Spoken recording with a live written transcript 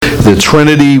The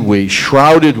Trinity, we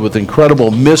shrouded with incredible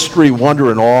mystery,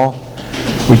 wonder, and awe.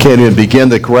 We can't even begin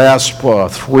to grasp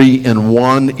three in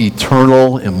one,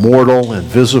 eternal, immortal,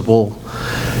 invisible,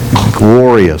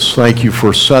 glorious. Thank you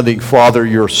for sending, Father,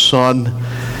 your Son,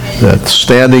 that's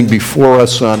standing before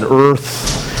us on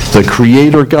earth, the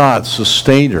Creator God,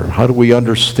 Sustainer. How do we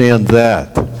understand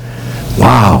that?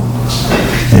 Wow.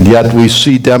 And yet we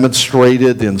see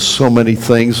demonstrated in so many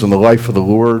things in the life of the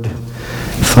Lord.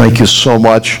 Thank you so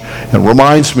much. It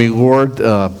reminds me, Lord,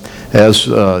 as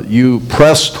you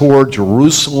pressed toward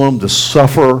Jerusalem to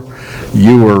suffer,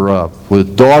 you were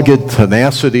with dogged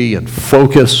tenacity and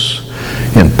focus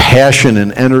and passion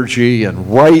and energy,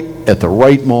 and right at the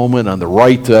right moment on the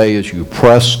right day as you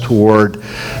pressed toward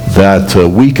that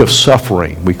week of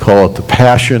suffering. We call it the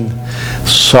Passion,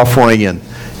 suffering,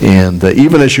 and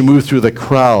even as you move through the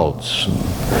crowds,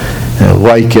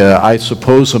 like I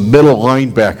suppose a middle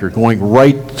linebacker going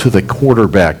right to the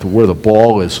quarterback to where the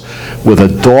ball is with a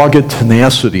dogged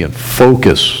tenacity and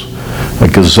focus, a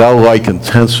gazelle-like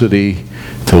intensity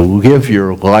to live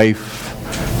your life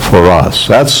for us.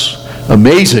 That's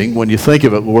amazing when you think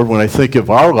of it, Lord, when I think of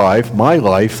our life, my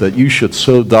life, that you should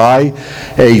so die,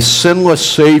 a sinless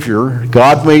Savior,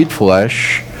 God made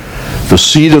flesh, the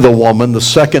seed of the woman, the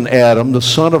second Adam, the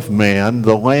Son of Man,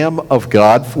 the Lamb of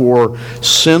God for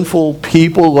sinful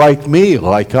people like me,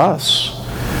 like us.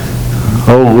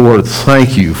 Oh, Lord,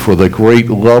 thank you for the great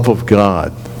love of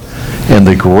God and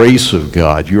the grace of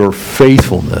God, your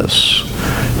faithfulness.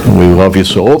 And we love you.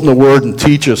 So open the Word and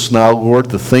teach us now, Lord,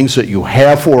 the things that you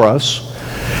have for us.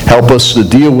 Help us to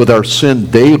deal with our sin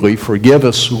daily. Forgive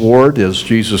us, Lord, as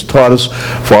Jesus taught us.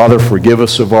 Father, forgive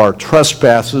us of our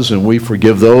trespasses, and we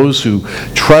forgive those who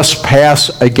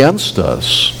trespass against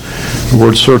us.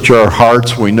 Lord, search our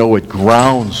hearts. We know it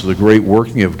grounds the great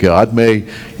working of God. May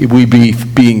we be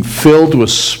being filled with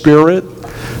Spirit.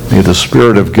 May the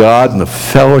Spirit of God and the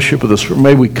fellowship of the Spirit,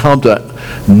 may we come to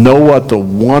know what the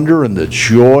wonder and the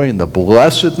joy and the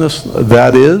blessedness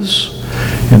that is.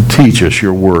 And teach us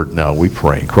your word now, we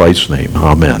pray. In Christ's name,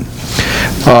 amen.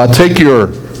 Take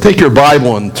your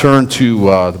Bible and turn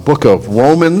to the book of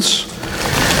Romans.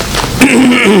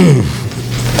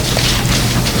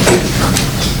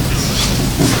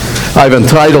 I've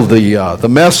entitled the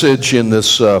message in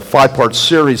this five-part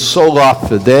series, Sola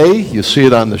Fide. You see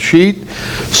it on the sheet.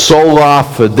 Sola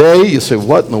Fide. You say,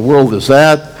 what in the world is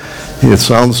that? It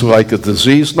sounds like a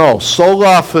disease. No,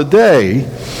 Sola Fide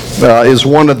is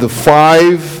one of the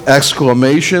 5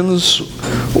 exclamations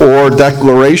or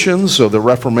declarations of the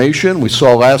Reformation. We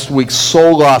saw last week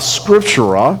Sola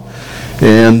Scriptura,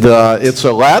 and it's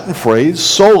a Latin phrase.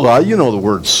 Sola, you know the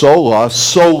word sola,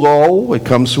 solo, it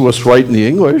comes to us right in the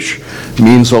English,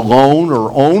 means alone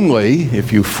or only.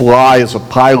 If you fly as a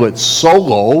pilot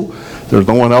solo, there's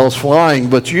no one else flying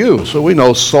but you. So we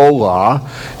know sola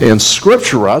and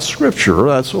scriptura, scripture,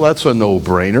 that's a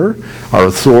no-brainer. Our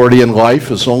authority in life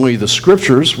is only the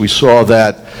scriptures. We saw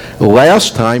that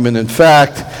last time, and in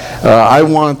fact, I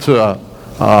want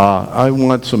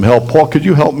some help. Paul, could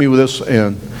you help me with this?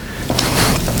 And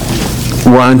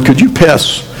Ron, could you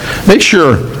pass? Make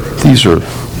sure these are.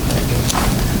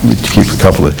 Let me keep a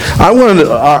couple of.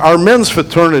 Our men's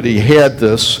fraternity had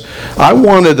this. I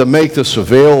wanted to make this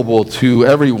available to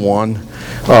everyone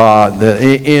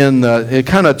in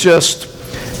kind of just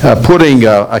putting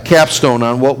a capstone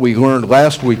on what we learned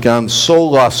last week on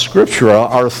Sola Scriptura.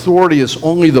 Our authority is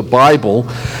only the Bible.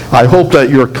 I hope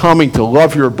that you're coming to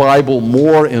love your Bible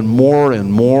more and more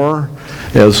and more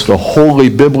as the Holy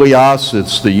Biblios.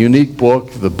 It's the unique book,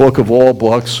 the book of all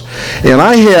books. And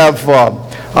I have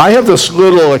this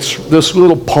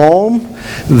little poem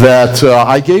that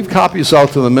I gave copies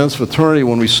out to the men's fraternity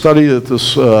when we studied it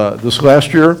this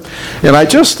last year, and I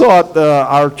just thought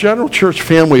our general church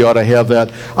family ought to have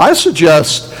that. I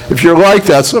suggest, if you're like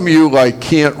that, some of you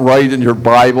can't write in your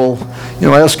Bible,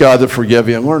 ask God to forgive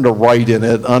you and learn to write in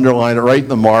it, underline it, write in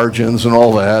the margins and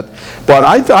all that. But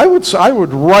I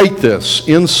would write this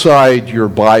inside your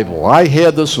Bible. I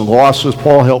had this and lost this.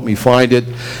 Paul helped me find it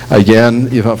again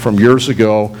from years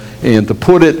ago, and to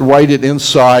write it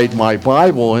inside my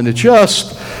Bible, and it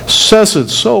just says it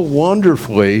so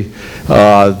wonderfully,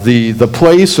 the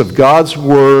place of God's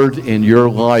Word in your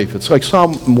life. It's like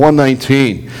Psalm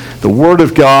 119, the Word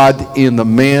of God in the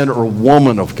man or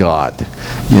woman of God.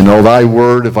 Thy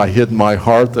word have I hid in my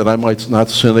heart that I might not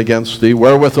sin against thee.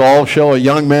 Wherewithal shall a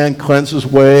young man cleanse his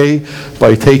way?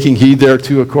 By taking heed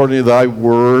thereto according to thy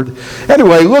word.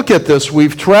 Anyway, look at this.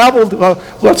 We've traveled.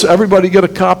 Let's everybody get a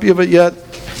copy of it yet?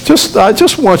 I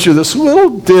just want you, this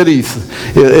little ditty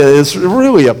is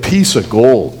really a piece of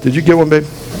gold. Did you get one, babe?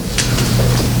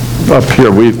 Up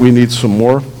here, we need some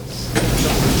more.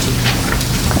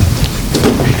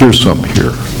 Here's some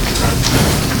here.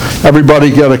 Everybody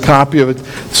get a copy of it.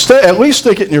 At least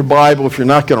stick it in your Bible if you're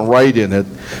not going to write in it.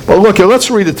 But look,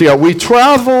 let's read it together. We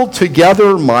traveled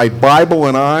together, my Bible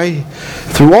and I,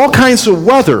 through all kinds of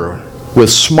weather, with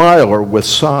smile or with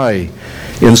sigh,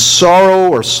 in sorrow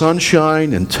or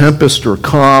sunshine, in tempest or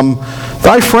calm.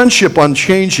 Thy friendship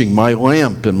unchanging, my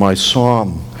lamp and my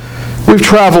psalm. We've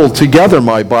traveled together,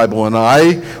 my Bible and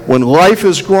I, when life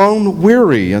has grown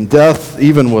weary and death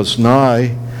even was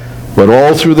nigh. But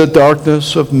all through the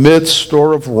darkness of midst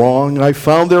or of wrong, I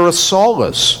found there a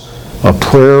solace, a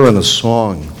prayer and a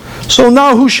song. So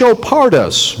now who shall part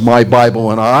us, my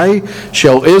Bible and I?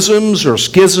 Shall isms or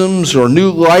schisms or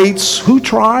new lights, who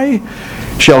try?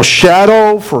 Shall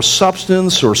shadow for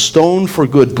substance or stone for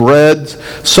good bread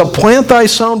supplant thy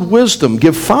sound wisdom,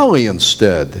 give folly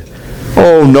instead?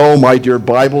 Oh no, my dear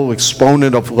Bible,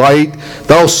 exponent of light,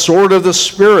 thou sword of the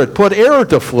Spirit, put error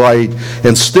to flight,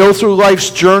 and still through life's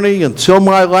journey until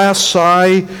my last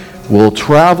sigh, we'll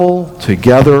travel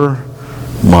together,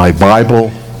 my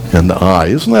Bible and I.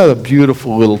 Isn't that a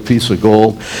beautiful little piece of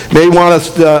gold? May want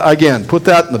to, again, put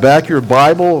that in the back of your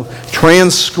Bible,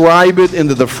 transcribe it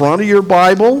into the front of your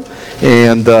Bible,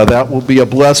 and that will be a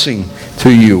blessing to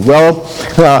you. Well,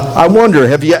 I wonder,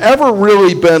 have you ever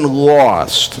really been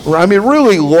lost? I mean,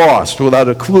 really lost without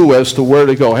a clue as to where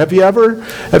to go? Have you had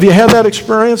that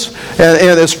experience?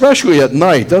 And especially at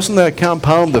night, doesn't that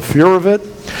compound the fear of it?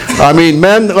 I mean,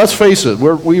 men, let's face it,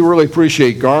 we really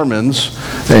appreciate Garmin's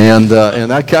and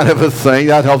that kind of a thing.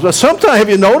 That helps. But sometimes, have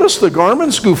you noticed the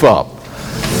Garmin's goof up?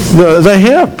 They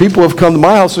have. People have come to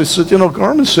my house. They said,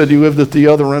 Garmin said you lived at the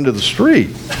other end of the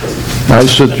street. I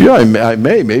said, yeah, I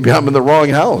may. Maybe I'm in the wrong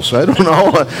house. I don't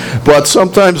know. But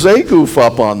sometimes they goof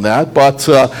up on that. But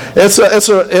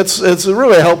it's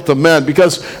really helped the men,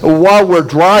 because while we're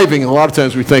driving, a lot of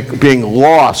times we think being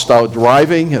lost out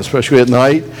driving, especially at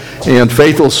night. And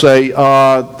Faith will say,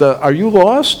 are you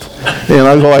lost? And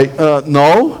I go like,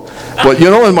 no. But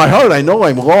in my heart, I know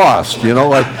I'm lost.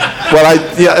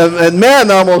 And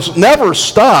men almost never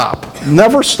stop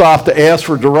to ask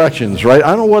for directions, right? I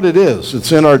don't know what it is.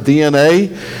 It's in our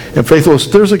DNA. And Faith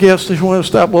goes, there's a gas station, want to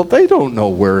stop? Well, they don't know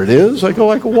where it is. I go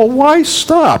like, well, why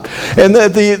stop? And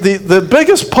the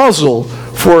biggest puzzle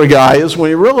for a guy is when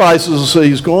he realizes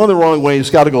he's going the wrong way, he's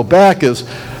got to go back, is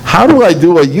how do I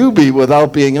do a U-beat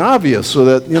without being obvious so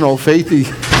that, Faith,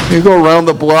 you go around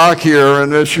the block here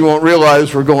and she won't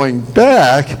realize we're going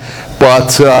back. But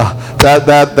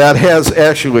that has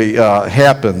actually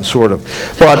happened, sort of.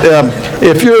 But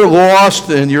if you're lost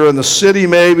and you're in the city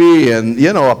maybe, and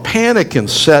a panic can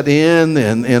set in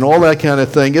and all that kind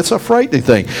of thing, it's a frightening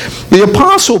thing. The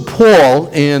Apostle Paul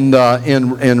in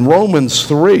Romans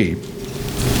 3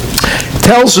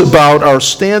 tells about our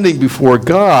standing before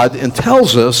God, and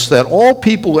tells us that all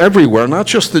people everywhere, not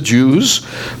just the Jews,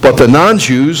 but the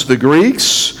non-Jews, the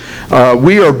Greeks,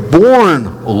 we are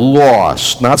born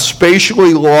lost, not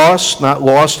spatially lost, not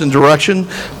lost in direction,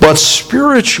 but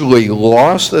spiritually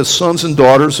lost as sons and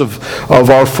daughters of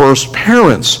our first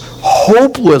parents,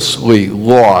 hopelessly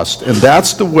lost. And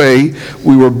that's the way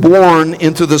we were born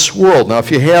into this world. Now,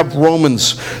 if you have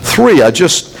Romans 3,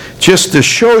 just to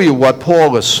show you what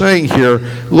Paul is saying here,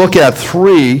 look at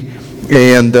 3,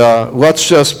 and let's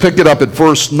just pick it up at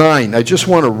verse 9. I just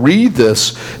want to read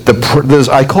this.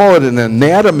 I call it an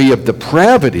anatomy of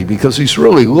depravity, because he's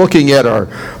really looking at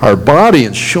our body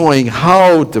and showing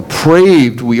how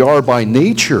depraved we are by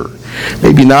nature.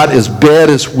 Maybe not as bad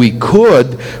as we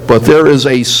could, but there is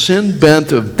a sin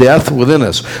bent of death within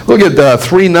us. Look at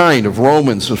 3:9 of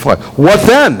Romans 5. What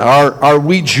then? Are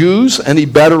we Jews any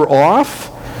better off?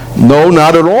 No,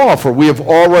 not at all, for we have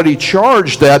already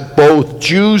charged that both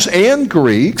Jews and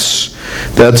Greeks,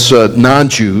 that's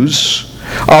non-Jews,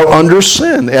 are under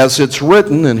sin, as it's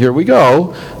written, and here we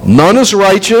go, none is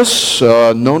righteous,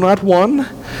 no, not one.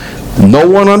 No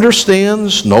one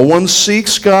understands, no one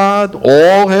seeks God,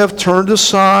 all have turned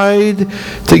aside,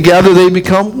 together they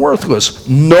become worthless.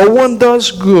 No one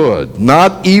does good,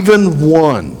 not even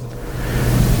one.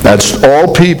 That's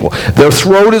all people. Their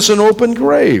throat is an open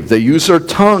grave. They use their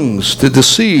tongues to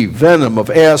deceive. Venom of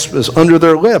asp is under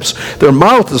their lips. Their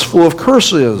mouth is full of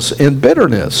curses and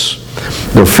bitterness.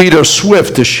 Their feet are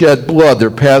swift to shed blood.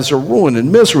 Their paths are ruin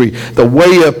and misery. The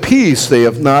way of peace they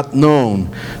have not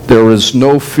known. There is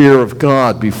no fear of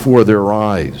God before their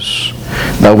eyes.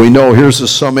 Now we know, here's the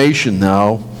summation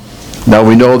now. Now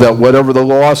we know that whatever the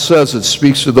law says, it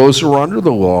speaks to those who are under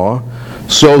the law,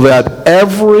 so that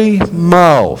every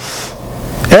mouth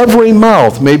Every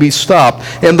mouth may be stopped,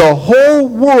 and the whole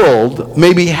world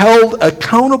may be held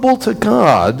accountable to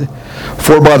God,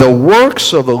 for by the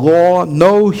works of the law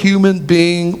no human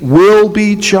being will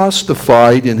be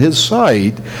justified in his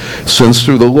sight, since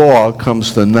through the law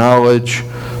comes the knowledge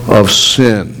of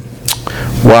sin.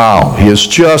 Wow,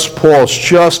 Paul's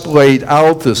just laid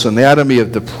out this anatomy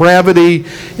of depravity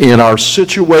in our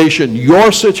situation,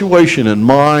 your situation and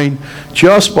mine,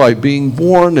 just by being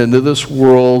born into this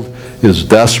world is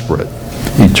desperate.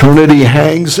 Eternity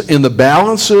hangs in the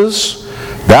balances.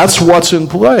 That's what's in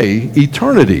play,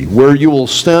 eternity, where you will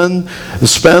spend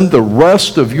the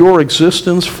rest of your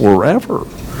existence forever.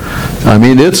 I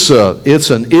mean, it's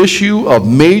an issue of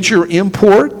major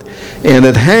import, and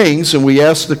it hangs, and we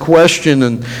ask the question,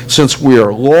 and since we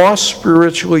are lost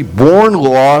spiritually, born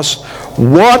lost,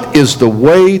 what is the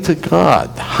way to God?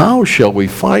 How shall we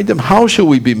find him? How shall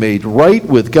we be made right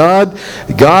with God?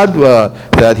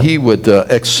 That he would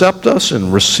accept us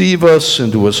and receive us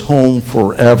into his home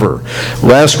forever.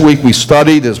 Last week we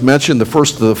studied, as mentioned, the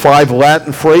first of the 5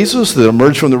 Latin phrases that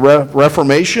emerged from the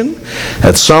Reformation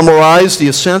that summarize the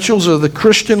essentials of the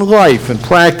Christian life and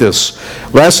practice.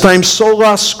 Last time,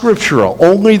 sola scriptura,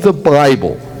 only the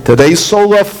Bible. Today,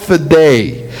 sola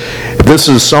fide. This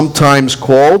is sometimes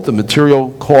called the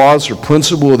material cause or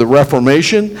principle of the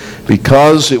Reformation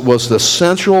because it was the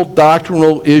central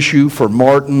doctrinal issue for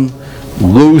Martin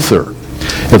Luther.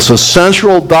 It's a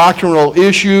central doctrinal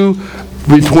issue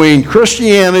between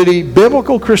Christianity,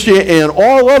 biblical Christianity, and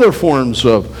all other forms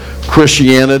of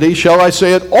Christianity, shall I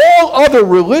say it, all other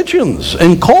religions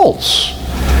and cults.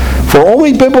 For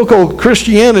only biblical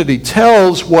Christianity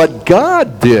tells what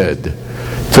God did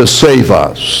to save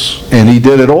us, and he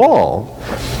did it all.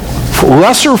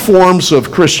 Lesser forms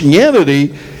of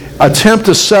Christianity attempt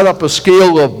to set up a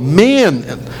scale of man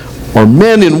or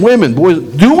men and women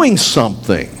doing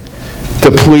something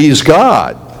to please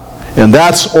God. And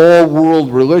that's all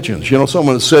world religions. You know,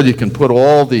 someone said you can put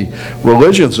all the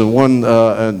religions in one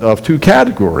of 2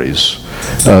 categories.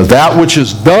 That which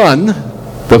is done,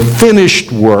 the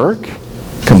finished work,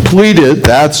 completed,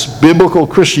 that's biblical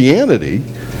Christianity.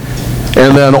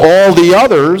 And then all the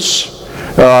others,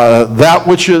 that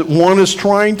which one is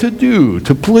trying to do,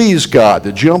 to please God,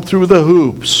 to jump through the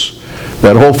hoops,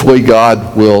 that hopefully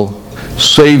God will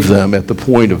save them at the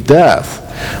point of death.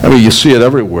 I mean, you see it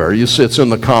everywhere. It's in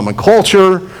the common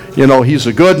culture. You know, he's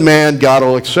a good man, God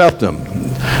will accept him.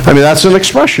 I mean, that's an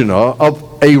expression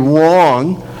of a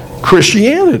wrong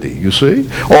Christianity, you see.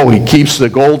 Oh, he keeps the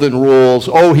golden rules.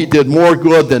 Oh, he did more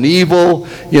good than evil.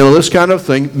 You know, this kind of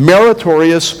thing.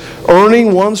 Meritorious,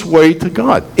 earning one's way to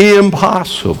God.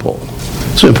 Impossible.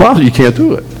 It's impossible. You can't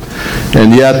do it.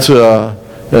 And yet,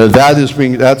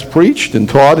 that's preached and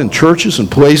taught in churches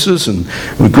and places and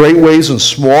in great ways and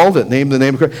small that name the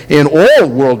name of Christ. And all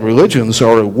world religions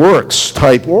are works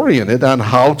type oriented on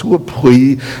how to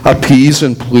appease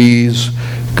and please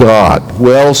God.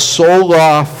 Well,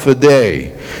 sola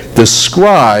fide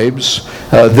describes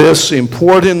this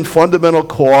important fundamental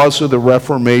cause of the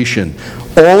Reformation.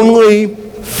 Only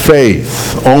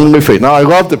faith. Only faith. Now, I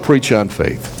love to preach on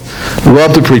faith.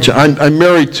 I'm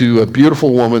married to a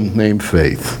beautiful woman named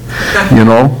Faith. You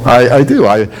know, I do.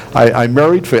 I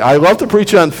married Faith. I love to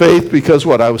preach on faith because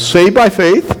what? I was saved by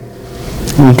faith.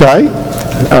 Okay?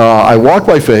 I walked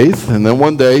by faith, and then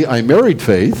one day I married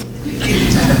Faith.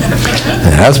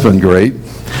 That's been great.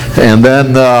 And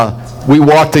then we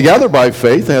walked together by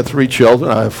faith. I had 3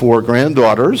 children. I have 4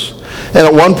 granddaughters. And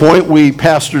at one point, we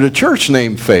pastored a church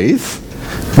named Faith.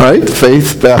 Right?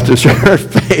 Faith Baptist Church,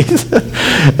 Faith.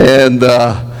 And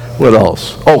what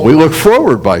else? Oh, we look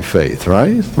forward by faith,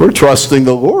 right? We're trusting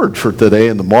the Lord for today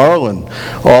and tomorrow and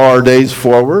all our days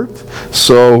forward.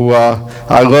 So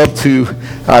I love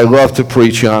to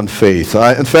preach on faith.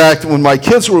 In fact, when my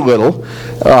kids were little,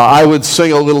 I would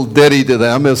sing a little ditty to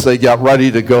them as they got ready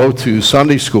to go to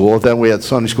Sunday school. Then we had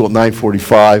Sunday school at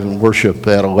 9:45 and worship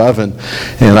at 11.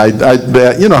 And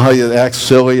I you know how you act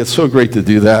silly. It's so great to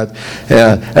do that.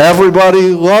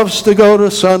 Everybody loves to go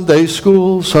to Sunday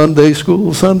school, Sunday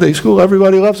school, Sunday school.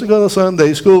 Everybody loves to go to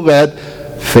Sunday school at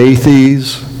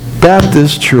Faithy's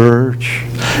Baptist Church.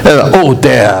 And, oh,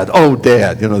 Dad,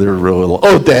 you know, they were real little.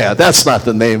 Oh, Dad, that's not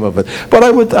the name of it. But I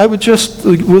would just,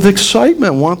 with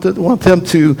excitement, want them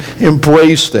to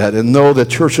embrace that and know that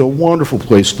church is a wonderful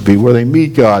place to be, where they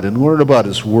meet God and learn about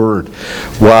His Word.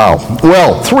 Wow.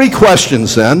 Well, 3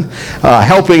 questions then,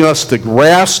 helping us to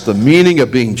grasp the meaning of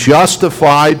being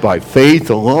justified by faith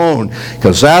alone,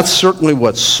 because that's certainly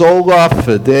what sola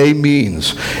fide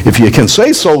means. If you can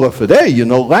say sola fide, you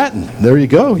know Latin. There you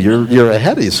go. You're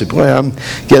ahead of you. You say, boy, I'm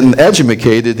getting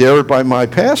educated there by my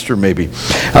pastor, maybe.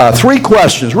 3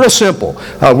 questions, real simple.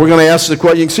 We're going to ask the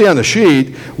question, you can see on the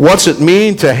sheet, what's it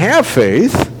mean to have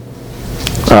faith?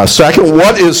 Second,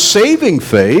 what is saving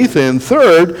faith? And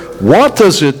third, what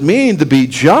does it mean to be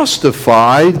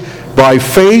justified by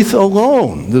faith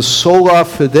alone? This sola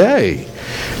fide.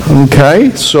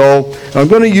 Okay, so I'm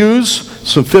going to use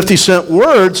some 50-cent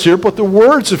words here, but the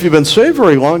words, if you've been saved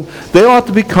very long, they ought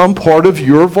to become part of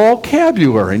your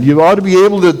vocabulary, and you ought to be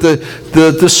able to,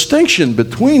 the distinction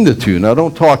between the two. Now,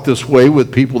 don't talk this way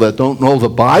with people that don't know the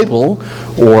Bible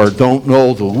or don't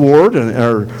know the Lord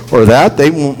or that. They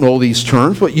won't know these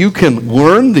terms, but you can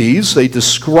learn these. They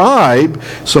describe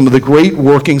some of the great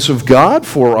workings of God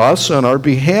for us on our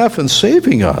behalf in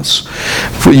saving us.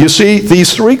 You see,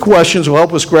 these 3 questions will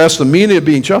help us grasp the meaning of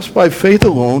being justified by faith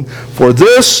alone, for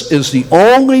this is the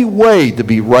only way to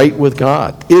be right with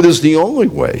God. It is the only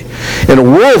way. In a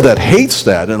world that hates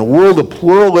that, in a world of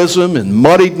pluralism and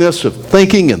muddiness of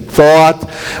thinking and thought,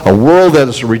 a world that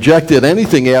has rejected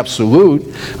anything absolute,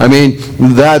 I mean,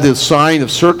 that is a sign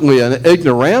of certainly an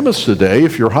ignoramus today.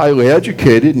 If you're highly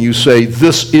educated and you say,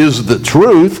 this is the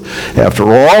truth, after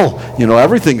all,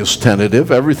 everything is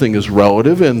tentative, everything is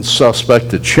relative and suspect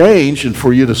to change, and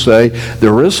for you to say,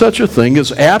 there is such a thing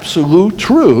as absolute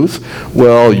truth,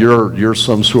 well, you're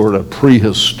some sort of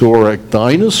prehistoric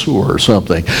dinosaur or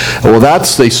something. Well,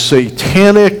 that's the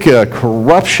satanic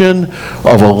corruption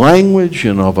of a language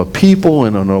and of a people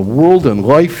and in a world and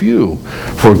life view.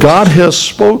 For God has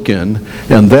spoken,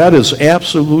 and that is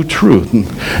absolute truth. And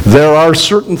there are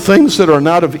certain things that are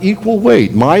not of equal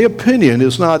weight. My opinion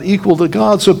is not equal to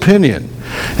God's opinion.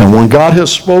 And when God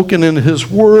has spoken in His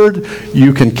Word,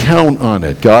 you can count on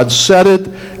it. God said it,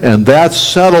 and that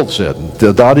settles it.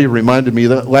 Dottie reminded me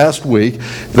that last week,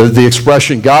 the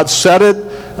expression, God said it,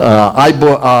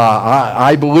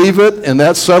 I believe it, and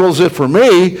that settles it for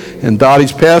me. And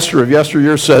Dottie's pastor of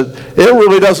yesteryear said, it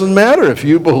really doesn't matter if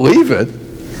you believe it.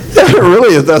 It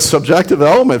really is that subjective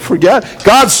element. Forget.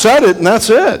 God said it, and that's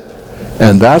it.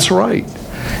 And that's right.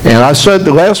 And I said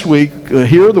last week,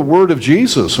 hear the word of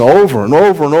Jesus over and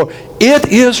over and over.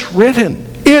 It is written.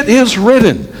 It is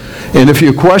written. And if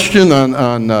you question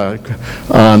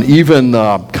on even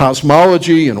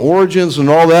cosmology and origins and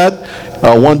all that,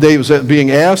 one day he was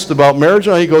being asked about marriage,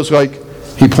 and he goes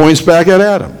he points back at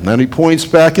Adam, and then he points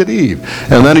back at Eve,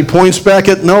 and then he points back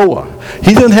at Noah.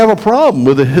 He didn't have a problem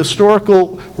with the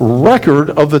historical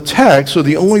record of the text of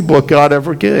the only book God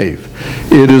ever gave.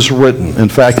 It is written. In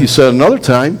fact, he said another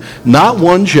time, not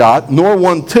one jot nor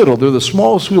one tittle, they're the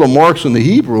smallest little marks in the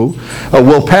Hebrew,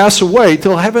 will pass away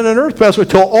till heaven and earth pass away,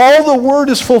 till all the word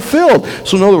is fulfilled.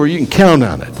 So in other words, you can count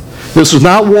on it. This is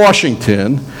not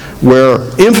Washington, where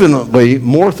infinitely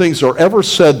more things are ever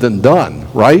said than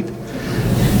done, right?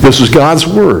 This is God's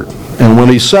word. And when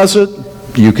He says it,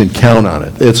 you can count on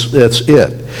it. It's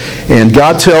it. And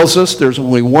God tells us there's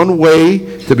only one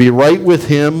way to be right with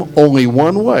Him, only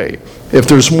one way. If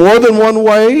there's more than one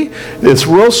way, it's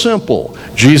real simple.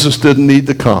 Jesus didn't need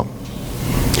to come.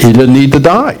 He didn't need to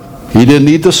die. He didn't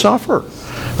need to suffer.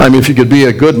 I mean, if you could be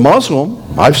a good Muslim,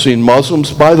 I've seen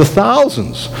Muslims by the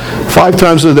thousands, 5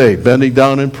 times a day, bending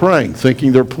down and praying,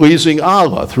 thinking they're pleasing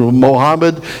Allah through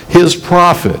Muhammad, his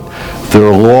prophet.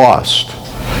 They're lost.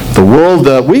 The world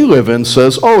that we live in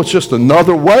says, oh, it's just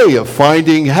another way of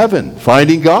finding heaven,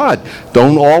 finding God.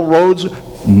 Don't all roads?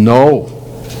 No.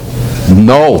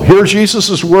 No. Hear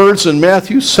Jesus' words in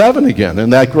Matthew 7 again, in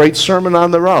that great Sermon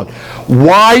on the Mount.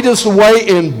 Wide is the way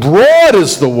and broad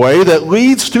is the way that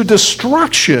leads to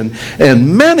destruction,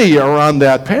 and many are on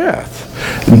that path.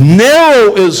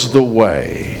 Narrow is the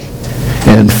way,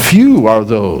 and few are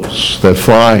those that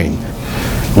find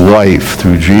life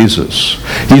through Jesus.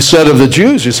 He said of the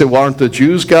Jews, you say, well, aren't the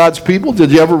Jews God's people?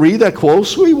 Did you ever read that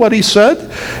closely, what He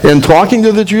said? In talking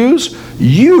to the Jews,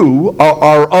 you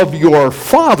are of your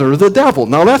father, the devil.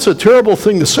 Now, that's a terrible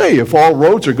thing to say if all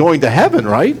roads are going to heaven,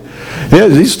 right? Yeah,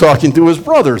 he's talking to his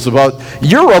brothers about,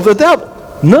 you're of the devil.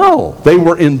 No, they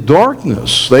were in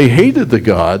darkness. They hated the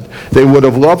God. They would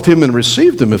have loved Him and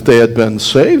received Him if they had been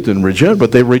saved and regenerate,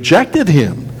 but they rejected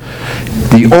Him.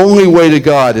 The only way to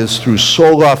God is through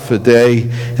sola fide,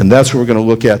 and that's what we're going to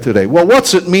look at today. Well,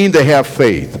 what's it mean to have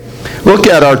faith? Look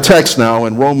at our text now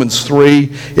in Romans 3.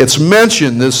 It's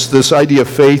mentioned, this idea of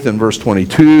faith, in verse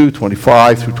 22,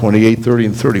 25 through 28, 30,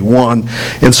 and 31.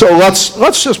 And so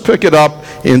let's just pick it up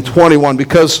in 21,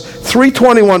 because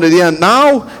 3:21 to the end.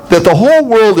 Now that the whole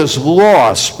world is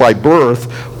lost by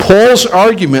birth, Paul's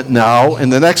argument now in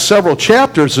the next several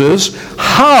chapters is,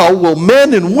 how will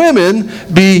men and women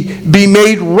be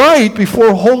made right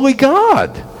before holy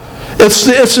God?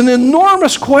 It's an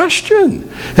enormous question,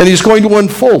 and he's going to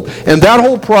unfold. And that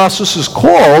whole process is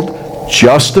called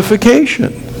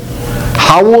justification.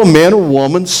 How will a man or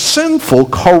woman, sinful,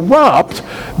 corrupt,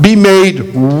 be made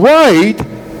right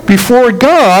before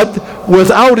God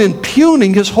without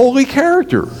impugning his holy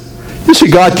character? You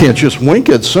see, God can't just wink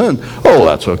at sin. Oh,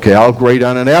 that's okay, I'll grade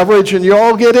on an average and you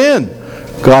all get in.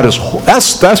 God is,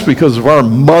 that's because of our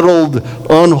muddled,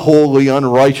 unholy,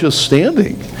 unrighteous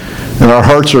standing. And our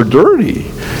hearts are dirty.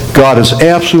 God is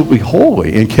absolutely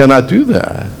holy and cannot do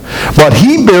that. But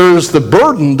he bears the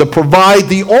burden to provide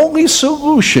the only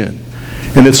solution.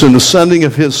 And it's in the sending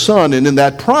of his Son, and in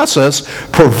that process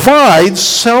provides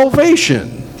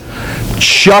salvation.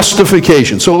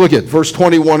 Justification. So look at verse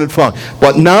 21 and following.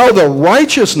 But now the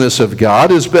righteousness of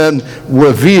God has been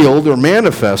revealed or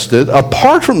manifested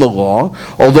apart from the law,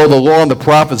 although the law and the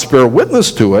prophets bear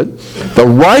witness to it, the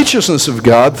righteousness of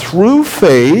God through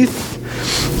faith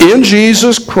in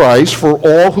Jesus Christ for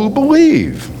all who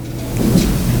believe.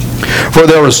 For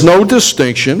there is no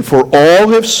distinction, for all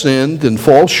have sinned and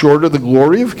fall short of the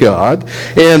glory of God,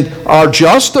 and are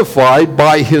justified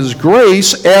by his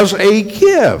grace as a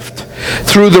gift,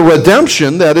 through the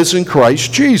redemption that is in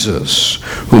Christ Jesus,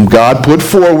 whom God put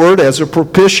forward as a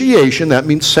propitiation, that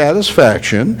means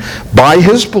satisfaction, by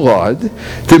his blood,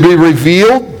 to be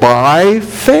revealed by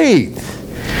faith.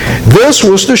 This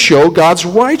was to show God's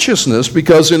righteousness,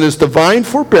 because in his divine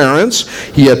forbearance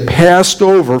he had passed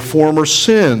over former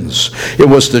sins. It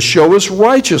was to show his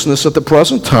righteousness at the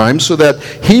present time, so that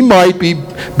he might be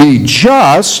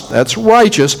just, that's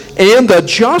righteous, and the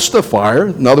justifier,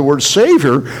 in other words,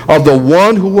 Savior, of the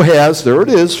one who has, there it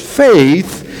is,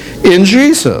 faith in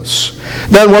Jesus.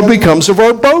 Then what becomes of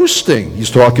our boasting?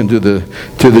 He's talking to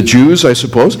the Jews, I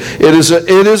suppose. It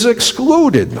is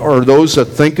excluded, or those that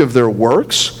think of their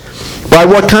works. By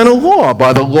what kind of law?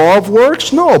 By the law of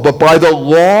works? No, but by the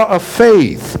law of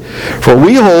faith. For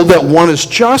we hold that one is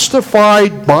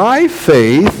justified by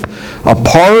faith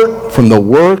apart from the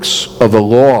works of the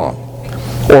law.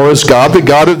 Or is God the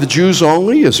God of the Jews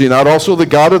only? Is he not also the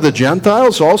God of the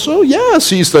Gentiles also? Yes,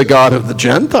 he's the God of the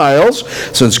Gentiles,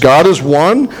 since God is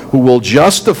one who will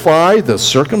justify the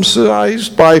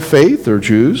circumcised by faith, or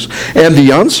Jews, and the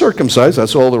uncircumcised,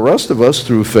 that's all the rest of us,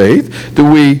 through faith. Do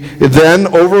we then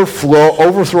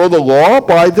overthrow the law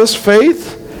by this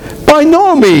faith? By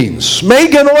no means. Me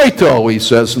genoito, he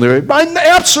says in there.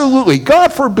 Absolutely,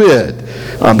 God forbid.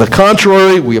 On the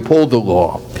contrary, we uphold the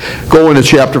law. Go into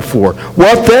chapter 4.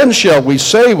 What then shall we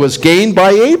say was gained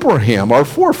by Abraham, our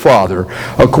forefather,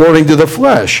 according to the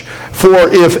flesh? For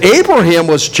if Abraham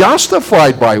was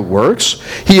justified by works,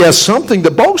 he has something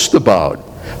to boast about,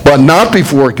 but not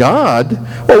before God.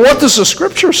 Well, what does the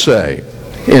scripture say?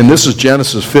 And this is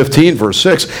Genesis 15, verse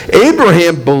 6.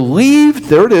 Abraham believed,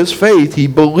 there it is, faith. He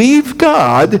believed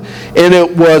God, and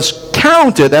it was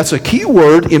counted, that's a key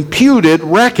word, imputed,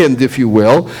 reckoned, if you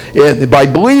will. And by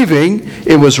believing,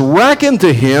 it was reckoned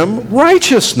to him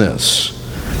righteousness.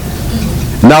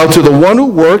 Now to the one who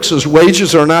works, his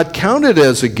wages are not counted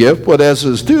as a gift, but as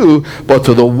his due. But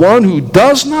to the one who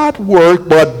does not work,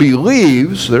 but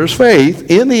believes, there's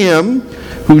faith, in him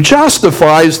who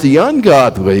justifies the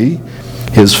ungodly,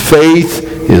 his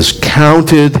faith is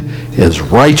counted as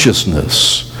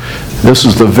righteousness. This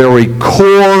is the very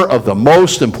core of the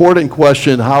most important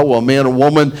question: how will a man or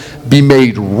woman be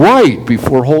made right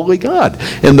before holy God?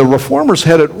 And the Reformers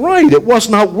had it right. It was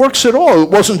not works at all. It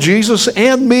wasn't Jesus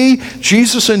and me,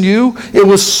 Jesus and you. It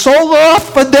was sola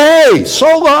fide,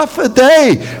 sola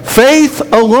fide. Faith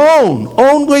alone,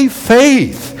 only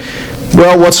faith.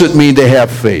 Well, what's it mean to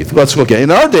have faith? Let's look at it.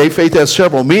 In our day, faith has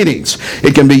several meanings.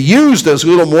 It can be used as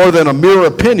little more than a mere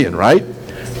opinion, right?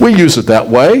 We use it that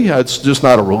way. It's just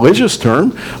not a religious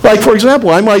term. Like, for example,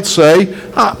 I might say,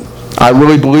 I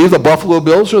really believe the Buffalo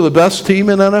Bills are the best team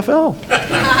in NFL.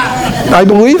 I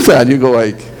believe that. You go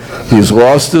like, he's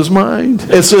lost his mind.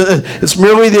 It's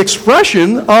merely the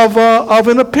expression of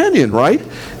an opinion, right?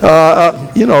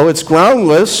 It's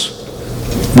groundless.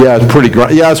 Yeah,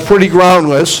 it's pretty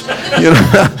groundless,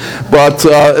 But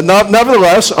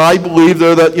nevertheless, I believe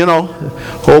there that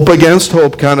hope against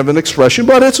hope kind of an expression,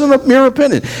 but it's a mere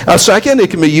opinion. Second,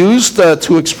 it can be used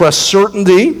to express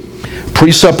certainty,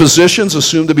 presuppositions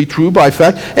assumed to be true by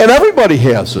fact, and everybody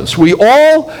has this. We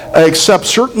all accept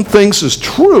certain things as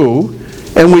true,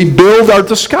 and we build our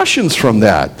discussions from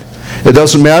that. It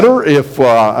doesn't matter if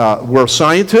we're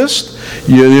scientists.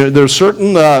 There's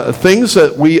certain things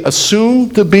that we assume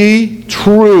to be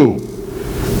true.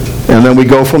 And then we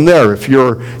go from there. If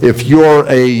you're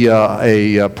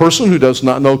a person who does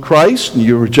not know Christ and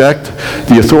you reject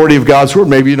the authority of God's word,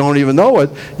 maybe you don't even know it,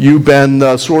 you've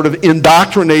been sort of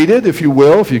indoctrinated, if you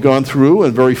will, if you've gone through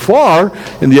and very far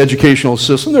in the educational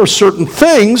system. There are certain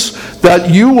things that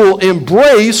you will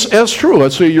embrace as true.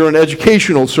 Let's say you're in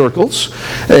educational circles,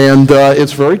 and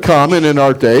it's very common in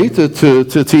our day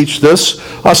to teach this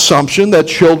assumption that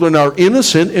children are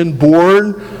innocent and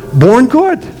born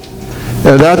good.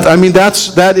 And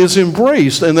that is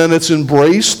embraced, and then it's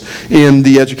embraced in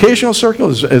the educational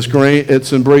circle.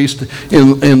 It's embraced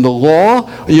in the law,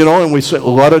 and we say,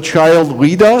 let a child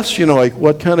lead us. Like,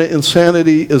 what kind of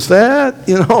insanity is that?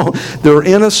 They're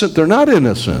innocent. They're not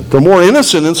innocent. They're more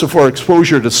innocent insofar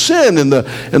exposure to sin and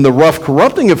the rough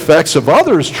corrupting effects of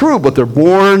others. True, but they're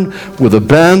born with a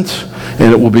bent,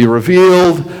 and it will be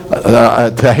revealed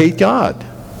to hate God.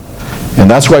 And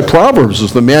that's why Proverbs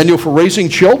is the manual for raising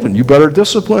children. You better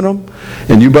discipline them,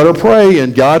 and you better pray,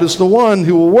 and God is the one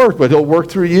who will work, but he'll work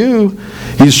through you.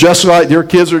 He's just like, your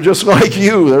kids are just like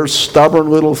you. They're stubborn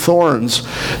little thorns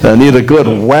that need a good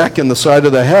whack in the side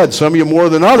of the head. Some of you more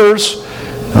than others.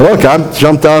 Look, I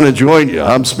jumped down and joined you.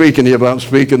 I'm speaking to you, but I'm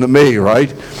speaking to me, right?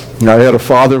 I had a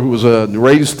father who was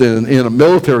raised in a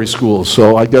military school,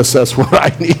 so I guess that's what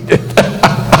I needed.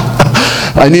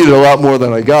 I needed a lot more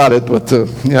than I got it, but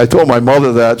I told my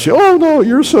mother that. She, oh, no,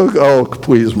 you're so, oh,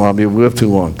 please, Mom, you've lived too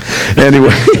long.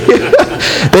 Anyway,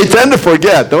 they tend to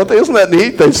forget, don't they? Isn't that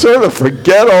neat? They sort of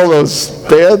forget all those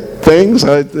bad things.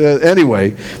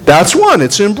 Anyway, that's one.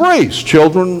 It's embraced.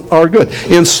 Children are good.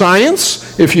 In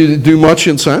science, if you do much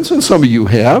in science, and some of you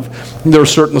have, there are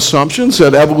certain assumptions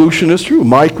that evolution is true.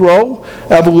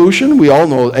 Microevolution, we all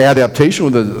know adaptation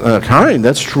with a kind.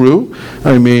 That's true.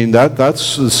 I mean, that's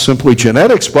simply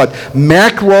genetics. But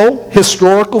macro,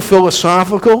 historical,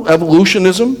 philosophical,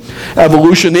 evolutionism,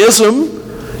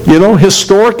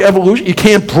 historic evolution, you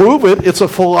can't prove it. It's a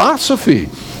philosophy.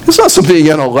 It's not something you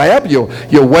get in a lab. You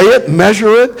weigh it,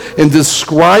 measure it, and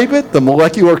describe it, the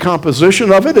molecular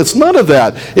composition of it. It's none of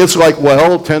that. It's like,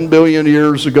 well, 10 billion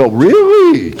years ago.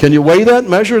 Really? Can you weigh that,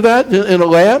 measure that in a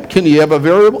lab? Can you have a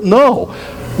variable? No.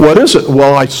 What is it?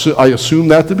 Well, I assume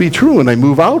that to be true, and I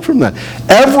move out from that.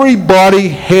 Everybody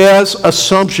has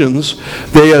assumptions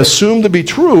they assume to be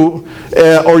true,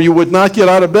 or you would not get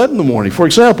out of bed in the morning. For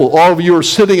example, all of you are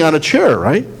sitting on a chair,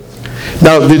 right?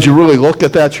 Now, did you really look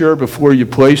at that chair before you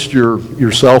placed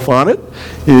yourself on it?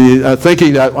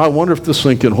 Thinking that, I wonder if this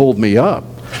thing can hold me up.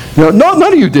 No,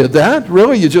 none of you did that.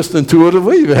 Really, you just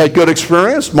intuitively, you had good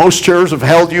experience. Most chairs have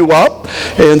held you up.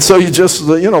 And so you just,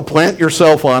 plant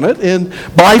yourself on it. And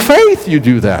by faith, you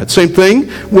do that. Same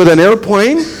thing with an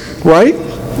airplane, right?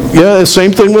 Yeah,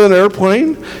 same thing with an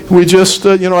airplane. We just,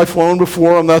 I've flown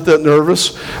before. I'm not that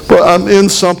nervous. But I'm in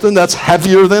something that's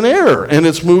heavier than air. And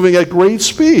it's moving at great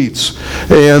speeds.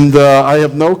 And I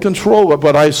have no control.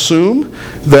 But I assume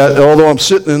that although I'm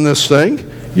sitting in this thing,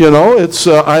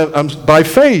 I'm by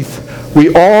faith.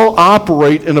 We all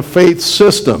operate in a faith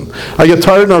system. I get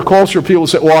tired in our culture. People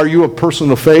say, well, are you a person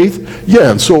of faith?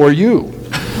 Yeah, and so are you.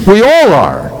 We all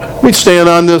are. We stand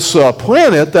on this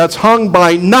planet that's hung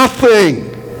by nothing.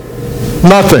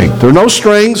 Nothing. There are no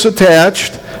strings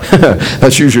attached.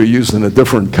 That's usually used in a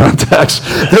different context.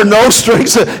 There are no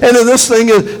strings. And in this thing,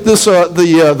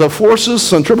 the forces,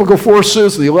 centrifugal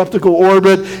forces, the elliptical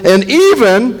orbit, and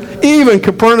even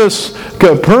Copernicus,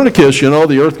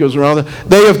 the Earth goes around,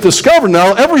 they have discovered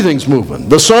now everything's moving.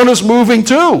 The sun is moving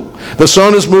too. The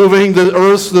sun is moving, the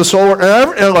Earth, the solar,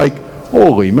 and like,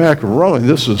 holy macaroni,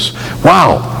 this is,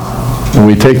 wow. And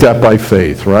we take that by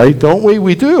faith, right? Don't we?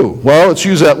 We do. Well, it's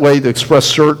used that way to express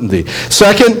certainty.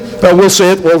 Second, we'll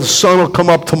say it, well, the sun will come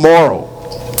up tomorrow.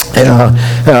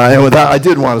 And with that, I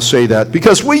did want to say that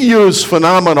because we use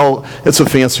phenomenal, it's a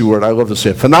fancy word, I love to say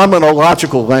it,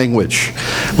 phenomenological language.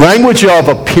 Language of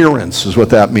appearance is what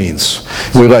that means.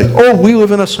 We're like, oh, we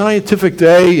live in a scientific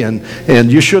day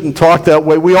and you shouldn't talk that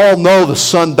way. We all know the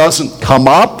sun doesn't come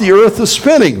up, the earth is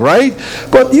spinning, right?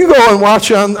 But you go and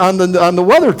watch on the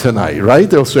weather tonight, right?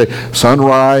 They'll say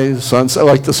sunrise, sunset,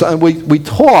 like the sun. We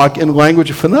talk in language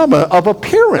of phenomena of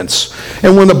appearance.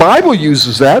 And when the Bible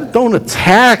uses that, don't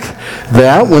attack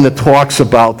that when it talks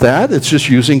about that. It's just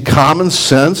using common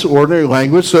sense, ordinary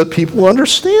language so that people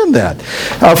understand that.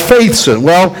 Faith sin.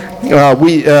 Well,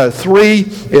 three,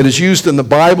 it is used in the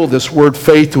Bible, this word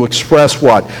faith, to express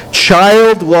what?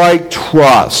 Childlike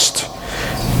trust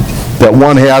that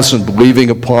one has in believing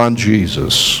upon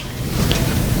Jesus.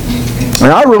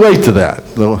 And I relate to that.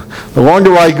 The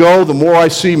longer I go, the more I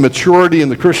see maturity in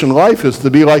the Christian life is to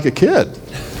be like a kid.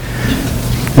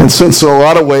 And since in a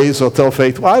lot of ways I'll tell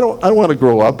Faith, well, I want to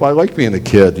grow up. I like being a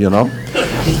kid,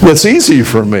 It's easy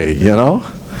for me, you know.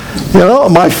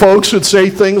 My folks would say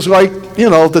things like,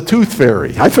 the tooth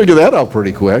fairy. I figured that out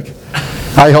pretty quick.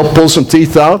 I helped pull some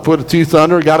teeth out, put a tooth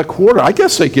under, got a quarter. I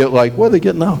guess they get what do they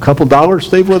get now? A couple dollars,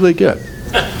 Dave? What do they get?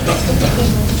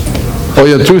 Oh,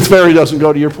 yeah, the tooth fairy doesn't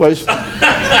go to your place?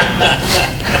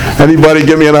 Anybody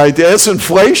give me an idea? It's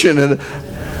inflation.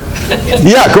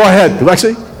 Yeah, go ahead.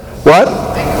 Lexi? What?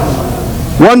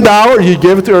 $1, you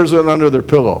give it to her, or is it under their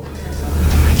pillow?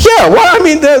 Yeah, well, I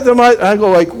mean, I go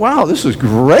like, wow, this is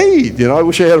great. I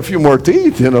wish I had a few more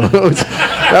teeth. I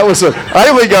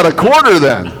only got a quarter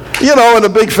then. And a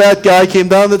big fat guy came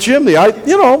down the chimney.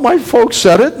 My folks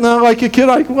said it, and like a kid,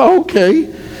 I go, well,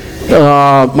 okay.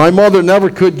 My mother never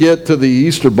could get to the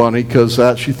Easter Bunny because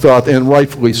she thought, and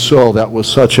rightfully so, that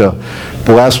was such a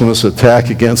blasphemous attack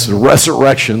against the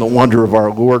resurrection, the wonder of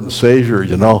our Lord and Savior,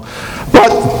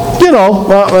 But,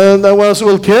 when I was a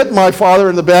little kid, my father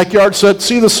in the backyard said,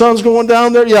 see the sun's going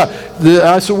down there? Yeah.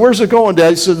 I said, where's it going, Dad?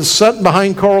 He said, it's setting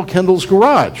behind Carl Kendall's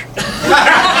garage.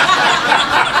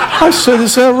 I said,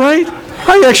 is that right?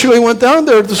 I actually went down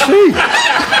there to see.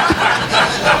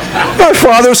 My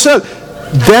father said,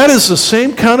 that is the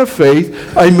same kind of faith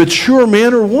a mature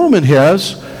man or woman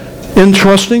has in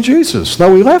trusting Jesus. Now,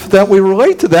 we laugh at that. We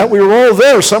relate to that. We were all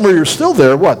there. Some of you are still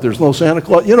there. What? There's no Santa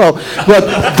Claus?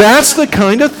 But that's the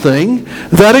kind of thing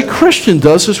that a Christian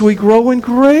does as we grow in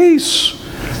grace.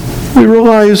 We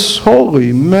realize,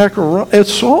 holy macaroni,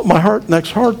 it's all my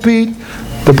next heartbeat,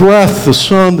 the breath, the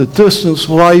sun, the distance,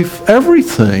 life,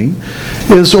 everything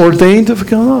is ordained of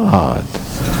God.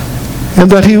 And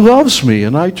that he loves me,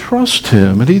 and I trust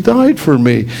him, and he died for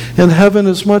me, and heaven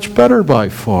is much better by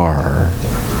far.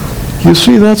 You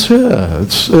see, that's it.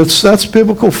 That's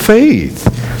biblical faith.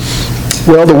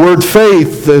 Well, the word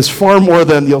faith is far more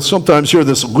than, you'll sometimes hear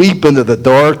this leap into the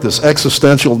dark, this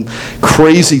existential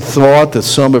crazy thought that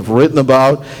some have written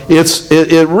about.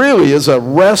 It really is a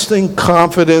resting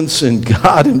confidence in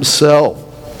God himself.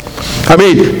 I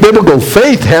mean, biblical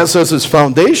faith has as its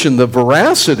foundation the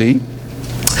veracity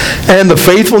and the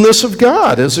faithfulness of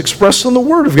God as expressed in the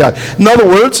Word of God. In other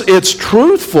words, it's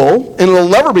truthful, and it'll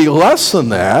never be less than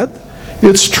that.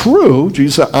 It's true.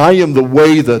 Jesus said, I am the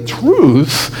way, the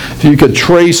truth. If you could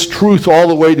trace truth all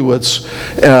the way to its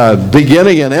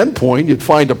beginning and end point, you'd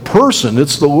find a person.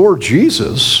 It's the Lord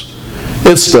Jesus.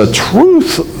 It's the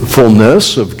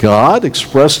truthfulness of God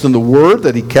expressed in the Word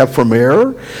that he kept from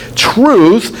error.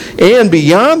 Truth, and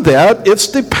beyond that, it's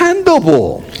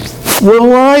dependable.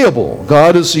 Reliable.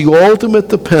 God is the ultimate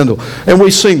dependable. And we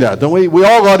sing that, don't we? We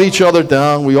all let each other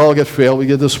down. We all get failed. We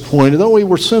get disappointed. Don't we?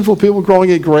 We're sinful people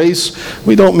growing in grace.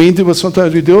 We don't mean to, but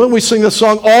sometimes we do. And we sing the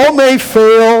song, all may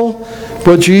fail,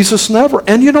 but Jesus never.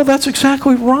 And that's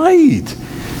exactly right.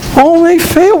 All may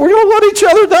fail. We're going to let each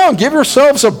other down. Give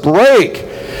yourselves a break.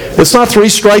 It's not 3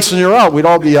 strikes and you're out. We'd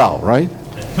all be out, right?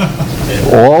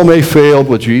 All may fail,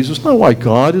 but Jesus. No, why?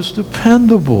 God is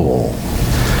dependable.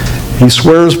 He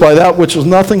swears by that which is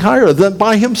nothing higher than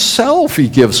by himself he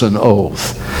gives an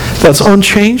oath. That's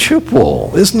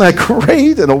unchangeable. Isn't that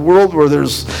great? In a world where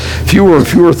there's fewer and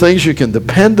fewer things you can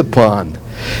depend upon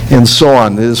and so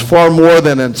on. It is far more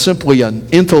than simply an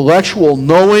intellectual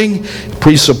knowing. It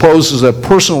presupposes a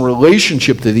personal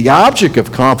relationship to the object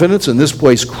of confidence, in this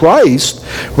place Christ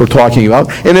we're talking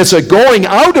about. And it's a going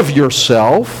out of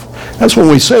yourself. That's when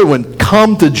we say when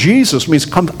come to Jesus means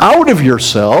come out of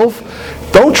yourself.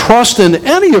 Don't trust in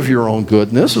any of your own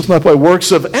goodness. It's not by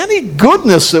works of any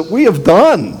goodness that we have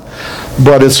done,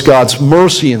 but it's God's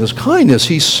mercy and his kindness.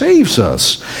 He saves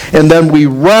us. And then we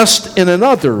rest in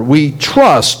another. We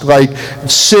trust, like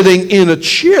sitting in a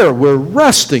chair. We're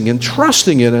resting and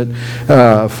trusting in it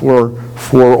for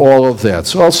all of that.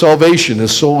 So all salvation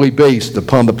is solely based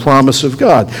upon the promise of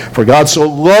God. For God so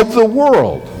loved the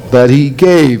world that he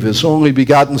gave his only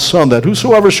begotten Son, that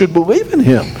whosoever should believe in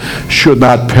him should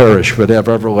not perish, but have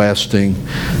everlasting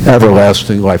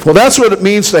life. Well, that's what it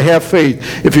means to have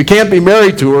faith. If you can't be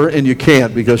married to her, and you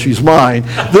can't because she's mine,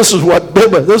 this is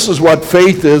what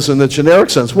faith is in the generic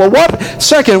sense. Well, what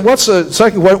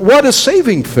is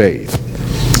saving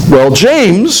faith? Well,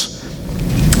 James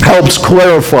helps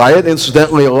clarify it.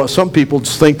 Incidentally, some people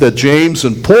think that James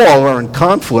and Paul are in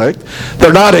conflict.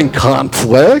 They're not in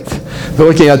conflict. They're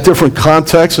looking at different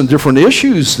contexts and different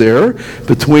issues there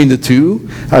between the two.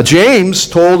 James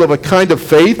told of a kind of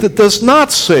faith that does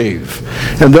not save.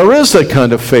 And there is that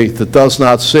kind of faith that does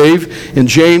not save. In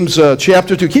James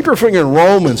chapter 2, keep your finger in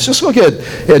Romans. Just look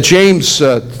at James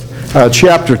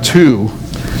chapter 2.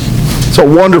 It's a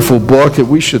wonderful book that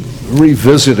we should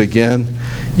revisit again.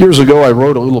 Years ago, I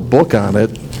wrote a little book on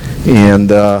it,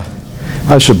 and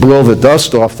I should blow the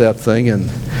dust off that thing and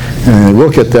And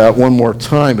look at that one more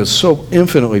time. It's so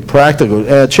infinitely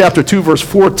practical. Chapter 2, verse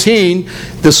 14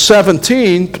 to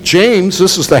 17, James,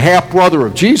 this is the half-brother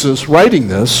of Jesus writing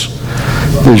this.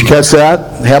 Did you catch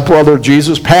that? Half-brother of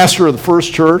Jesus, pastor of the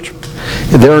first church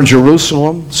there in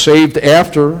Jerusalem, saved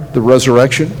after the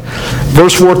resurrection.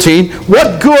 Verse 14,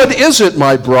 what good is it,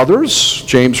 my brothers,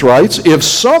 James writes, if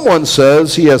someone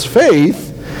says he has faith,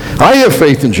 I have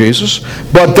faith in Jesus,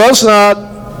 but does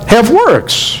not have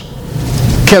works?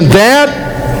 Can that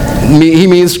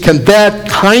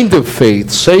kind of faith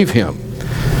save him?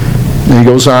 And he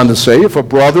goes on to say, if a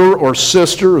brother or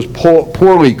sister is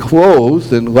poorly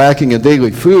clothed and lacking in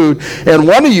daily food, and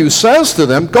one of you says to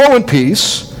them, go in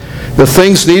peace, the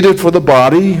things needed for the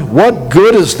body, what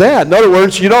good is that? In other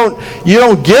words, you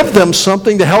don't give them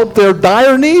something to help their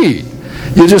dire need.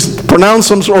 You just pronounce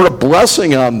some sort of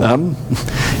blessing on them.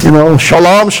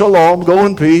 Shalom, shalom, go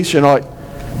in peace,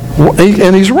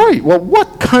 And he's right. Well,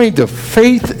 what kind of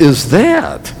faith is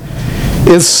that?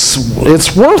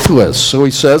 It's worthless. So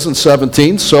he says in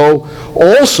 17, so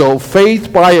also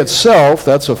faith by itself,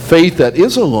 that's a faith that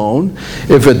is alone,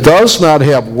 if it does not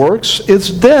have works, it's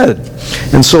dead.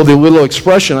 And so the little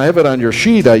expression, I have it on your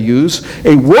sheet, I use,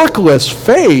 a workless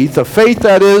faith, a faith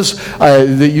that is,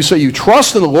 that you say you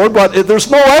trust in the Lord, but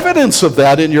there's no evidence of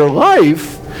that in your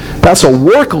life. That's a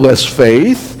workless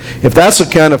faith. If that's the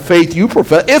kind of faith you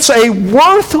profess, it's a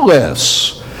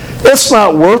worthless. It's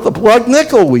not worth a plug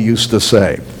nickel, we used to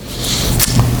say.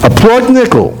 A plug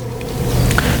nickel.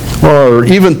 Or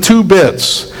even 2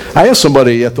 bits. I asked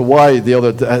somebody at the Y the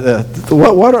other day,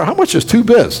 how much is 2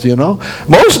 bits, do you know?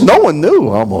 No one knew,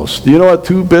 almost. Do you know what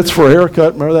 2 bits for a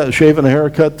haircut? Remember that? Shaving a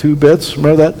haircut, 2 bits?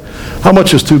 Remember that? How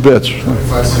much is 2 bits?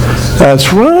 5 cents.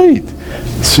 That's right.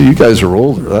 See, you guys are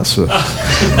older.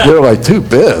 They're like 2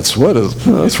 bits.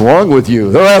 What's wrong with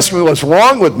you? They're asking me what's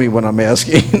wrong with me when I'm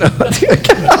asking.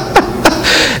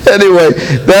 Anyway,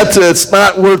 it's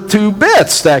not worth 2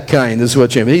 bits, that kind, is what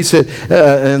Jim. He said,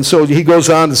 and so he goes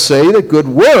on to say that good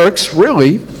works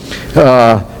really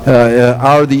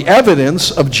are the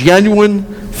evidence of genuine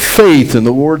faith in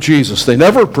the Lord Jesus. They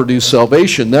never produce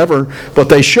salvation, never, but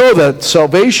they show that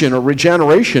salvation or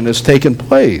regeneration has taken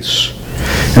place.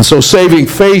 And so saving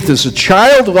faith is a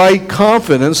childlike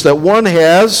confidence that one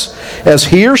has as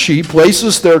he or she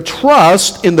places their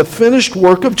trust in the finished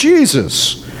work of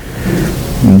Jesus.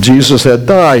 And Jesus had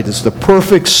died as the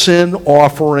perfect sin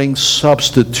offering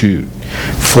substitute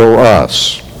for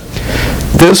us.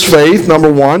 This faith,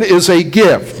 number one, is a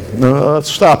gift. Let's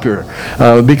stop here.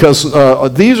 Because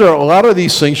these are a lot of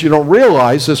these things you don't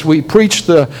realize as we preach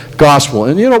the gospel.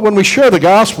 And when we share the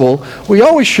gospel, we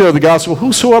always share the gospel,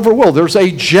 whosoever will. There's a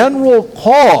general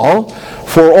call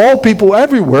for all people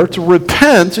everywhere to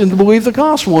repent and to believe the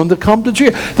gospel and to come to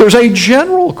Jesus. There's a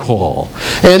general call.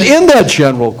 And in that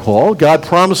general call, God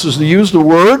promises to use the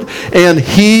word, and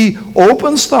he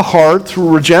opens the heart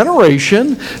through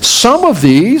regeneration. Some of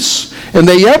these, and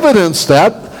they evidence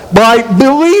that by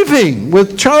believing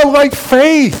with childlike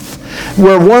faith,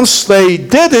 where once they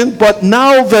didn't, but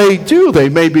now they do. They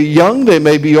may be young, they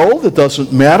may be old, it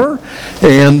doesn't matter.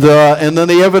 And then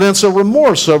the evidence of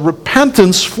remorse, of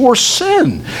repentance for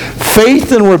sin.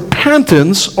 Faith and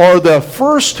repentance are the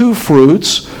first 2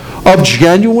 fruits of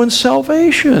genuine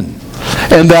salvation.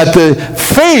 And that the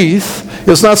faith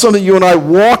is not something you and I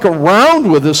walk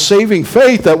around with, this saving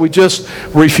faith that we just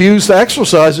refuse to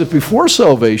exercise it before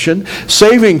salvation.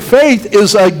 Saving faith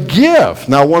is a gift.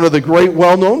 Now, one of the great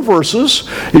well-known verses,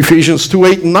 Ephesians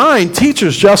 2:8-9,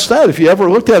 teaches just that. If you ever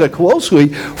looked at it closely,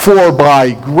 for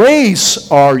by grace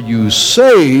are you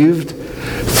saved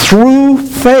through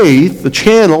faith, the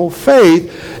channel,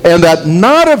 faith, and that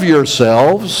not of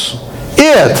yourselves.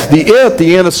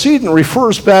 The antecedent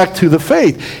refers back to the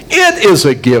faith. It is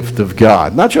a gift of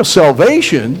God, not just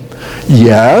salvation.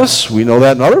 Yes, we know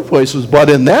that in other places,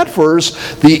 but in that verse,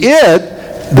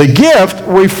 the gift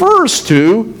refers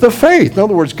to the faith. In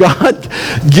other words, God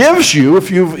gives you,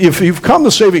 if you've come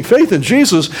to saving faith in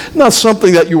Jesus, not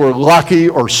something that you were lucky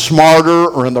or smarter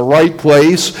or in the right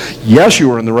place. Yes, you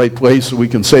were in the right place, so we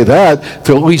can say that,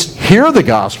 to at least hear the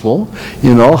gospel.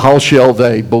 How shall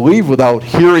they believe without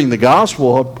hearing the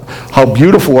gospel? How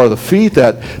beautiful are the feet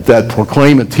that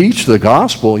proclaim and teach the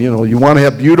gospel. You want to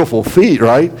have beautiful feet,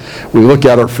 right? We look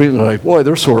at our feet and we're like, boy,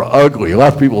 they're sort of ugly. A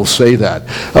lot of people say that.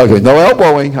 Ugly. No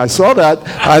elbowing. I saw that.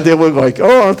 They look like,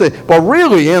 oh, aren't they? But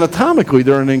really, anatomically,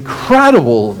 they're an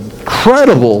incredible part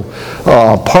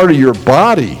of your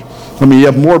body. I mean, you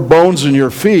have more bones in your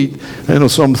feet. I know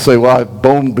some say, well, I have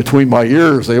bone between my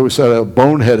ears. They always say I'm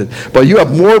bone-headed. But you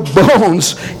have more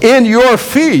bones in your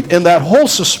feet. And that whole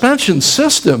suspension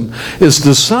system is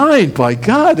designed by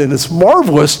God, and it's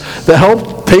marvelous to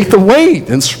help take the weight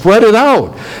and spread it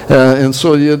out. And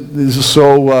so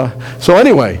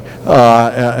anyway,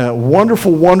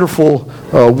 wonderful, wonderful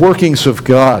workings of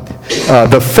God.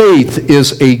 The faith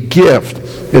is a gift.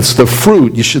 It's the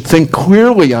fruit. You should think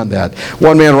clearly on that.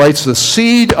 One man writes, the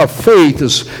seed of faith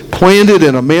is planted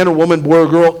in a man or woman, boy or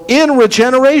girl, in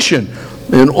regeneration.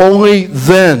 And only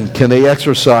then can they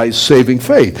exercise saving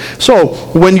faith. So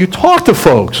when you talk to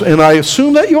folks, and I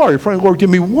assume that you are, you're praying, Lord, give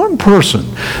me one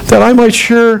person that I might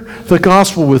share the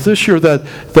gospel with this year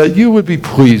that you would be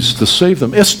pleased to save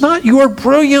them. It's not your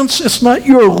brilliance, it's not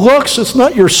your looks, it's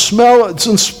not your smell. It's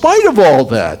in spite of all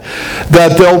that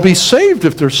they'll be saved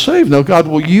if they're saved. Now, God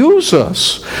will use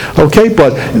us, okay?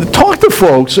 But talk to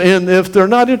folks, and if they're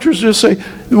not interested, just say,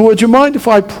 would you mind if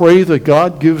I pray that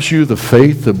God gives you the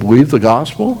faith to believe the gospel?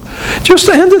 Just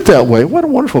to end it that way. What a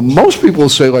wonderful. Most people will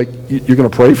say, like, you're going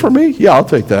to pray for me? Yeah, I'll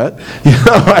take that.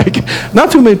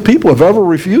 Not too many people have ever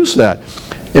refused that.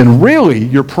 And really,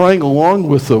 you're praying along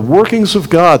with the workings of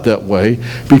God that way,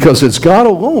 because it's God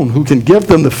alone who can give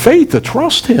them the faith to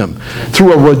trust Him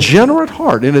through a regenerate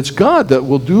heart. And it's God that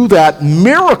will do that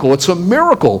miracle. It's a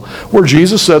miracle where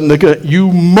Jesus said, you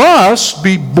must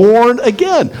be born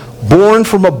again. Born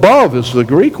from above is the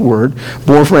Greek word.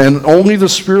 And only the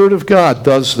Spirit of God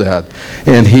does that.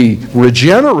 And He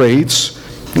regenerates.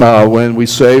 When we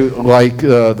say, like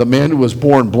the man who was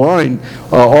born blind,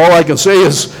 all I can say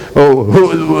is,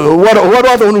 what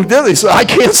about the one who did it? He said, I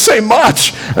can't say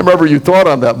much. I remember you thought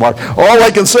on that, Mark. All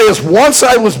I can say is, once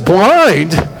I was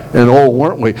blind, and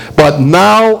weren't we? But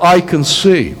now I can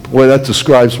see. Boy, that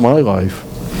describes my life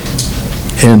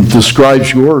and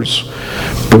describes yours.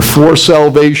 Before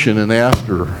salvation and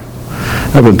after.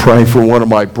 I've been praying for one of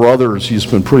my brothers. He's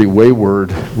been pretty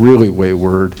wayward, really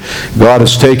wayward. God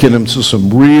has taken him to some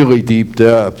really deep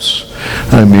depths.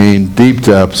 I mean, deep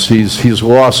depths. He's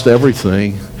lost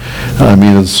everything. I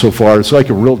mean, so far, it's like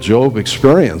a real Job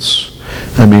experience.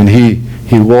 I mean, he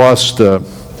lost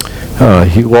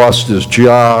his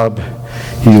job.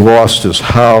 He lost his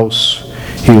house.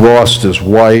 He lost his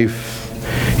wife.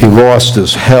 He lost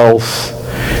his health.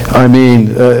 I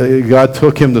mean, God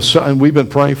took him to, and we've been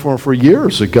praying for him for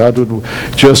years, that God would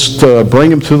just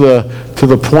bring him to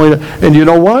the point. And you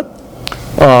know what?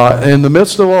 In the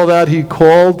midst of all that, he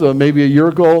called maybe a year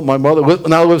ago. My mother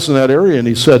now lives in that area, and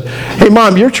he said, hey,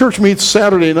 Mom, your church meets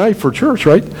Saturday night for church,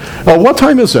 right? What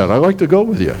time is that? I'd like to go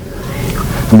with you.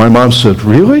 And my mom said,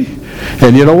 really?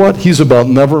 And you know what? He's about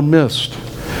never missed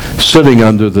sitting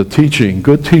under the teaching,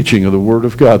 good teaching of the Word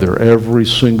of God there every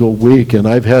single week. And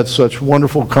I've had such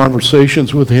wonderful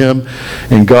conversations with him,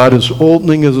 and God is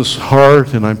opening his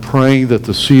heart, and I'm praying that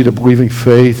the seed of believing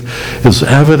faith is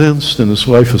evidenced and his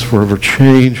life is forever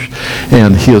changed,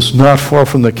 and he is not far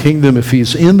from the kingdom if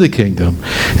he's in the kingdom.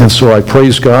 And so I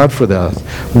praise God for that.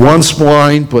 Once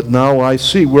blind, but now I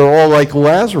see. We're all like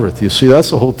Lazarus. You see, that's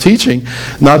the whole teaching,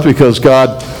 not because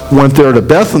God went there to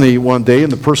Bethany one day in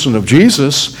the person of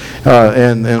Jesus,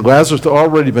 and Lazarus had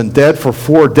already been dead for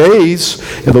 4 days,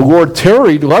 and the Lord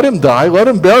tarried, let him die, let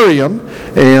him bury him,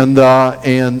 and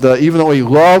even though he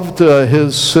loved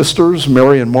his sisters,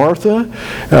 Mary and Martha,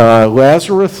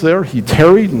 Lazarus there, he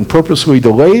tarried and purposely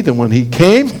delayed, and when he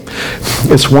came,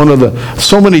 it's one of the,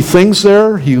 so many things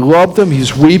there. He loved them.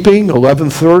 He's weeping,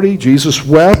 11:30, Jesus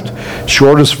wept,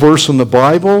 shortest verse in the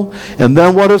Bible, and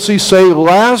then what does he say?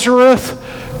 Lazarus,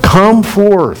 come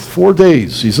forth. 4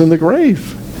 days, he's in the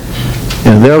grave.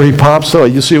 And there he pops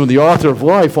out. You see, when the author of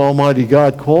life, Almighty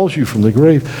God, calls you from the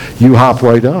grave, you hop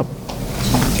right up.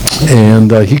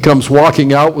 And he comes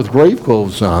walking out with grave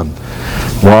clothes on.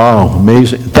 Wow,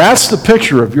 amazing. That's the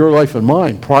picture of your life and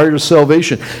mine prior to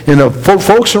salvation. And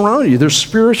folks around you, they're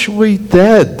spiritually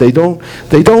dead. They don't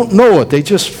know it. They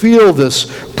just feel this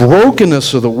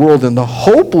brokenness of the world and the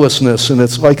hopelessness, and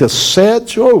it's like a sad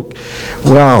joke.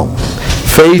 Wow.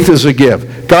 Faith is a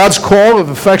gift. God's call of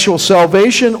effectual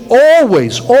salvation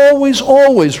always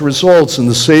results in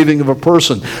the saving of a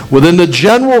person. Within the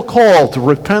general call to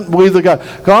repent and believe the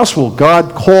gospel,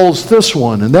 God calls this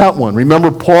one and that one. Remember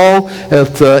Paul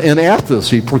in Athens,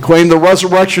 he proclaimed the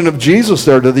resurrection of Jesus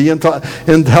there to the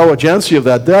intelligentsia of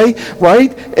that day,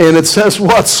 right? And it says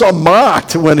what? Some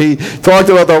mocked when he talked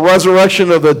about the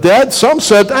resurrection of the dead. Some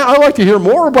said, I'd like to hear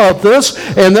more about this.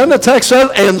 And then the text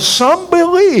says, and some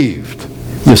believed.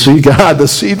 You see, God, the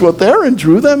seed was there and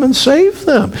drew them and saved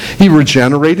them. He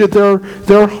regenerated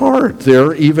their heart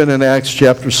there, even in Acts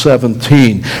chapter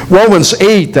 17. Romans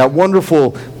 8, that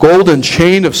wonderful golden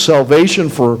chain of salvation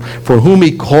for whom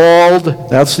he called,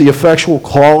 that's the effectual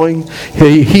calling.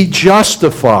 He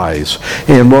justifies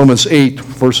in Romans 8,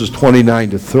 verses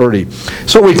 29 to 30.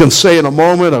 So we can say in a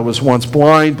moment, I was once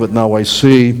blind, but now I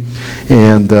see.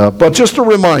 But just to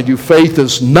remind you, faith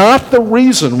is not the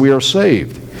reason we are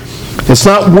saved. It's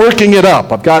not working it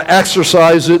up. I've got to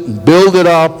exercise it and build it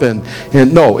up. And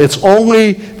no, it's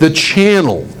only the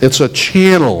channel. It's a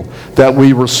channel that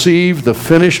we receive the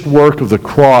finished work of the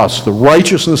cross. The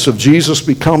righteousness of Jesus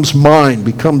becomes mine,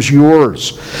 becomes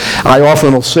yours. I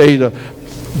often will say to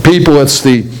people, it's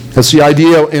the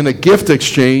idea in a gift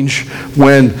exchange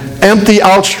when empty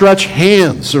outstretched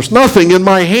hands. There's nothing in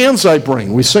my hands I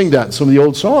bring. We sing that in some of the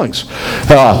old songs.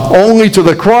 Only to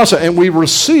the cross, and we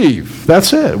receive.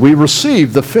 That's it. We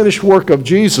receive the finished work of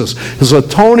Jesus. His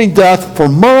atoning death for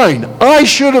mine. I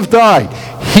should have died.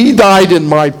 He died in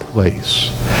my place.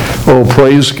 Oh,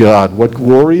 praise God. What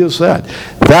glory is that?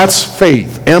 That's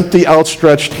faith. Empty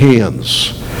outstretched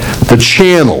hands. The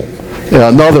channel.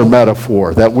 Another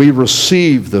metaphor, that we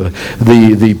receive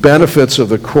the benefits of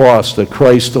the cross that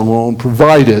Christ alone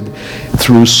provided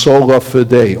through sola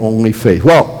fide, only faith.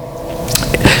 Well,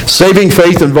 saving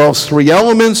faith involves three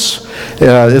elements.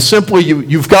 It's simply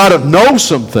you've got to know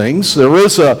some things. There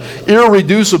is an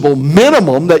irreducible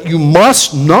minimum that you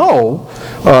must know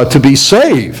to be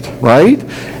saved, right?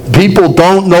 People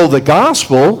don't know the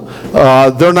gospel,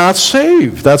 they're not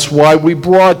saved. That's why we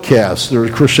broadcast. There are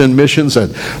Christian missions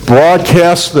that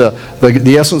broadcast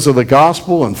the essence of the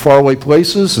gospel in faraway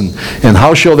places, and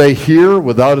how shall they hear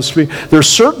without a speaker? There's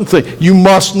certain things. You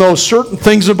must know certain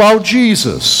things about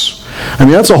Jesus. I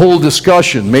mean, that's a whole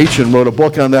discussion. Machen wrote a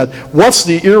book on that. What's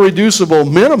the irreducible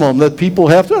minimum that people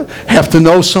have to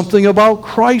know something about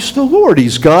Christ the Lord?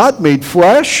 He's God made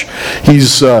flesh.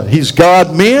 He's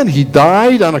God-man. He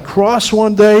died on a cross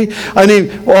one day. I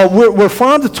mean, we're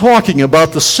fond of talking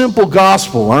about the simple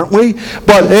gospel, aren't we?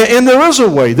 And there is a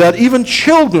way that even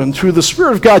children, through the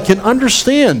Spirit of God, can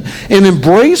understand and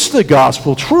embrace the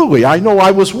gospel truly. I know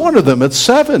I was one of them at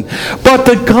 7. But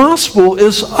the gospel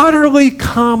is utterly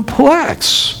complex.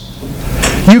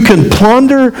 You can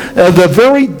plunder the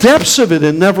very depths of it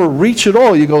and never reach it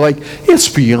all. You go like, it's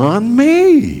beyond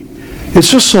me.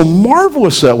 It's just so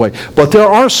marvelous that way. But there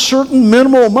are certain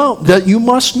minimal amount that you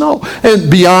must know.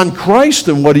 And beyond Christ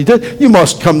and what he did, you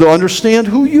must come to understand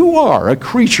who you are. A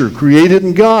creature created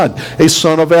in God, a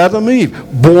son of Adam and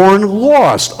Eve, born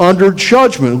lost, under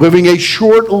judgment, living a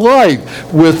short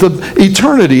life with the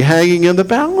eternity hanging in the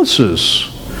balances.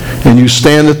 And you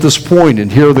stand at this point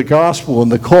and hear the gospel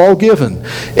and the call given.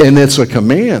 And it's a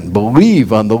command.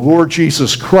 Believe on the Lord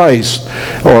Jesus Christ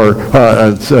or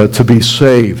to be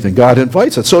saved. And God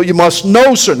invites it. So you must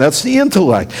know certain. That's the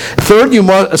intellect.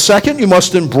 Second, you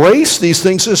must embrace these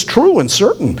things as true and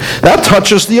certain. That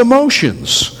touches the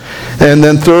emotions. And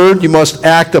then third, you must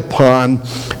act upon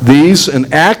these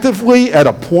and actively at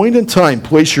a point in time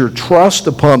place your trust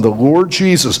upon the Lord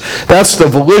Jesus. That's the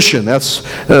volition. That's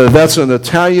an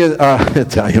Italian,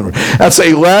 that's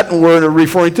a Latin word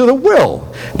referring to the will.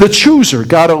 The chooser.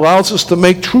 God allows us to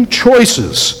make true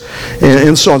choices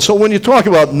and so on. So when you talk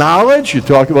about knowledge, you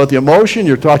talk about the emotion,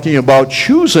 you're talking about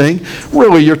choosing,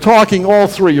 really you're talking all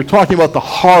three. You're talking about the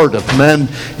heart of men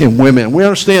and women. We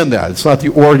understand that. It's not the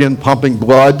organ pumping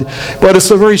blood, but it's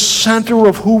the very center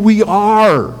of who we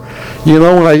are. You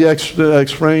know, when I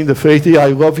explained to Faithy, I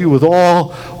love you with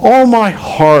all my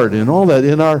heart and all that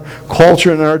in our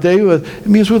culture and our day, it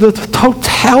means with the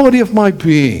totality of my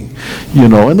being, you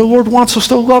know, and the Lord wants us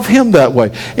to love him that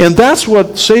way. And that's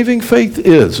what saving faith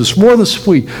is. It's more than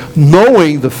simply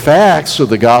knowing the facts of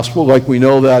the gospel, like we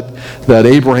know that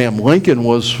Abraham Lincoln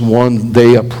was one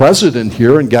day a president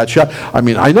here and got shot. I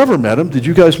mean, I never met him. Did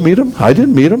you guys meet him? I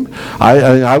didn't meet him.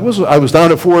 I was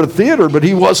down at Ford Theater, but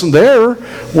he wasn't there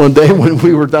one day when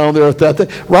we were down there at that day,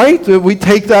 right? We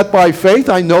take that by faith.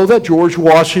 I know that George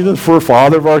Washington,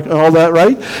 forefather of our, all that,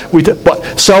 right?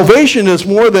 But salvation is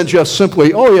more than just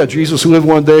simply, oh yeah, Jesus lived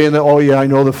one day, and oh yeah, I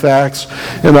know the facts.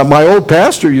 And my old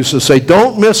pastor used to say,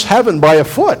 don't miss heaven by a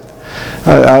foot.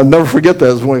 I'll never forget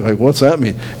that. Like, what's that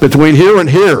mean? Between here and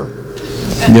here.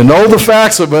 You know the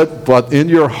facts of it, but in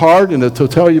your heart and the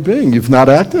totality of your being, you've not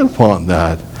acted upon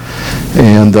that.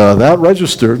 And that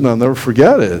registered, and I'll never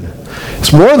forget it.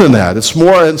 It's more than that. It's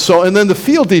more, and then to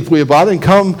feel deeply about it and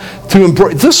come to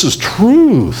embrace, this is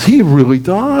truth. He really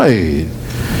died.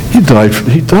 He died.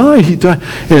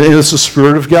 And it's the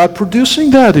Spirit of God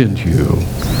producing that in you.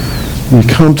 You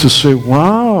come to say,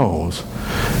 wow,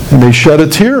 And they shed a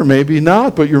tear, maybe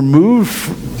not, but your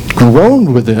move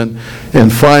groaned within.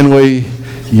 And finally,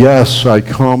 yes, I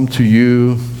come to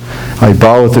you. I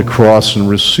bow at the cross and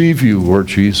receive you, Lord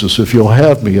Jesus, if you'll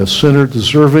have me, a sinner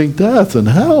deserving death and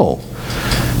hell.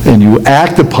 And you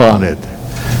act upon it,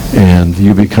 and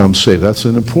you become saved. That's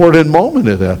an important moment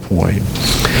at that point.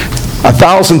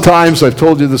 1,000 times I've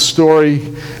told you this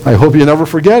story. I hope you never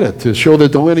forget it, to show the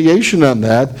delineation on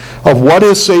that of what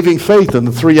is saving faith and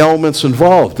the three elements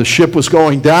involved. The ship was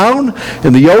going down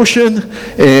in the ocean,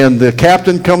 and the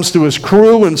captain comes to his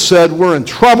crew and said, we're in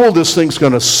trouble, this thing's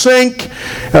going to sink,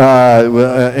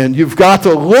 and you've got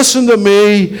to listen to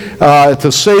me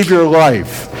to save your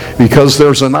life, because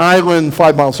there's an island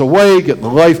 5 miles away, get in the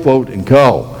lifeboat and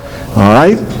go. All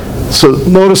right? So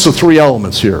notice the three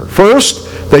elements here. First,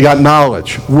 they got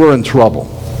knowledge. We're in trouble.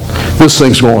 This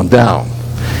thing's going down.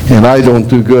 And I don't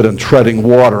do good in treading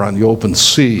water on the open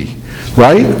sea.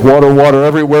 Right? Water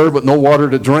everywhere, but no water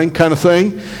to drink kind of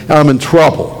thing. I'm in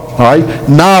trouble. All right?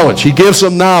 Knowledge. He gives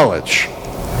them knowledge.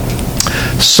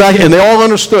 Second, and they all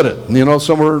understood it. You know,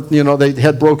 some were, they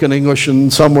had broken English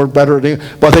and some were better at English.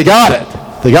 But they got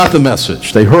it. They got the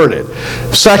message. They heard it.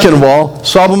 Second of all,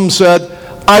 some of them said,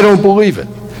 I don't believe it.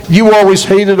 You always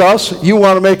hated us. You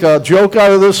want to make a joke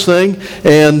out of this thing,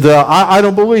 and I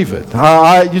don't believe it.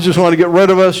 You just want to get rid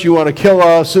of us. You want to kill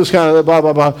us. This kind of blah,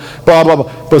 blah, blah, blah, blah,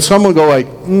 blah. But someone go like,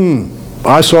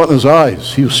 I saw it in his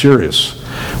eyes. He was serious.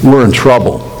 We're in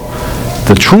trouble.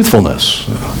 The truthfulness.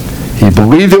 He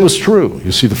believed it was true.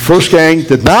 You see, the first gang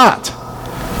did not.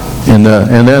 And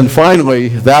then finally,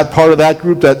 that part of that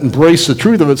group that embraced the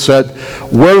truth of it said,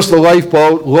 where's the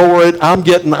lifeboat? Lower it. I'm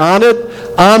getting on it.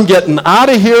 I'm getting out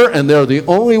of here. And they're the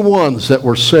only ones that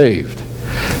were saved.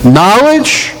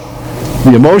 Knowledge,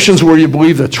 the emotions where you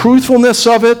believe the truthfulness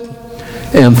of it.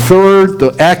 And third,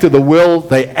 the act of the will,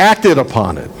 they acted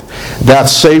upon it.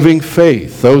 That's saving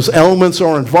faith. Those elements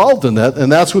are involved in that,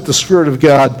 and that's what the Spirit of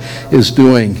God is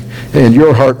doing in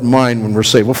your heart and mind when we're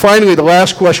saved. Well, finally, the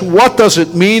last question, what does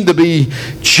it mean to be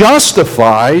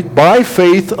justified by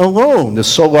faith alone, the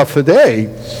sola fide?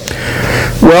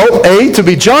 Well, to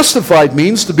be justified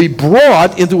means to be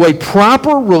brought into a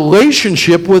proper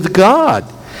relationship with God.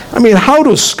 I mean, how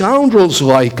do scoundrels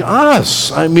like us,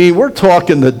 we're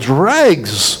talking the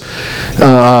dregs in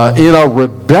our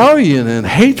rebellion and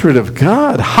hatred of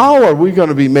God, how are we going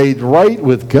to be made right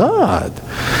with God?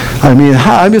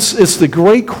 It's the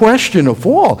great question of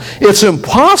all. It's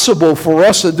impossible for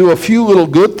us to do a few little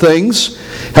good things,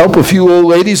 help a few old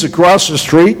ladies across the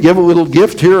street, give a little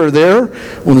gift here or there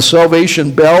when the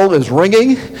salvation bell is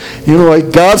ringing.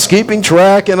 Like God's keeping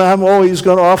track and I'm always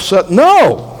going to offset.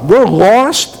 No, we're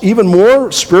lost, even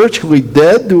more spiritually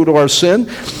dead due to our sin.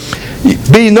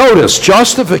 Be noticed,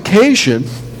 justification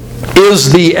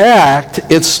is the act,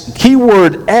 it's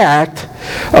keyword act,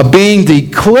 of being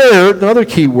declared, another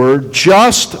key word,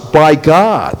 just by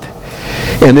God.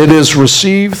 And it is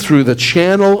received through the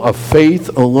channel of faith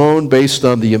alone based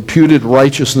on the imputed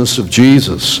righteousness of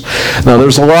Jesus. Now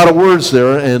there's a lot of words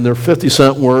there, and they're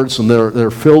 50-cent words, and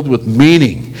they're filled with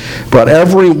meaning. But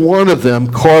every one of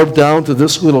them carved down to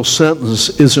this little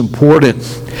sentence is important.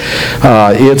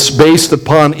 It's based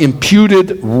upon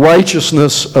imputed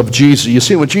righteousness of Jesus. You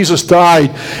see, when Jesus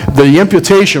died, the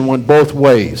imputation went both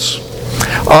ways.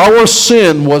 Our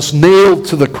sin was nailed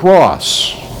to the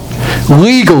cross.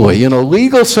 Legally, in a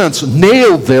legal sense,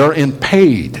 nailed there and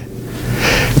paid.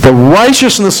 The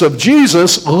righteousness of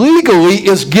Jesus legally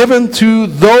is given to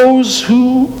those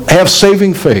who have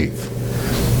saving faith.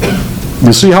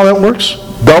 You see how that works?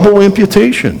 Double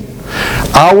imputation.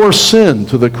 Our sin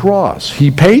to the cross.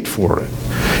 He paid for it.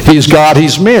 He's God,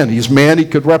 He's man. He's man, He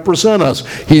could represent us.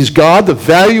 He's God. The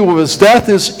value of His death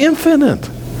is infinite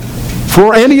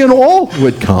for any and all who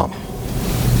would come.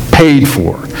 Paid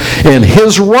for. And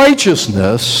His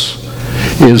righteousness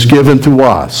is given to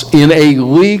us in a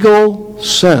legal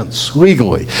sense,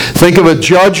 legally. Think of a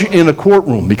judge in a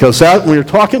courtroom, because that, when you're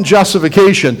talking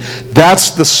justification,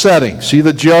 that's the setting. See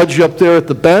the judge up there at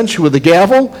the bench with the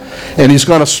gavel? And he's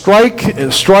going to strike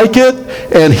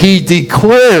it, and he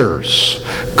declares,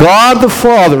 God the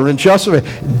Father in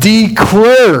justification,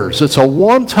 declares, it's a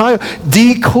one-time,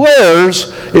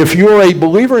 declares, if you're a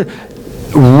believer,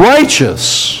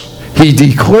 righteous. He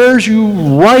declares you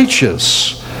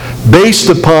righteous based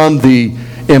upon the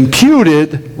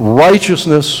imputed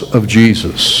righteousness of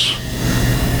Jesus.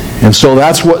 And so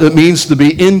that's what it means to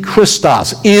be in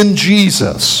Christos, in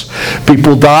Jesus.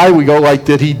 People die, we go like,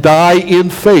 did he die in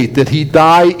faith? Did he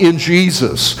die in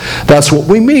Jesus? That's what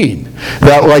we mean.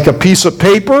 That like a piece of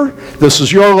paper, this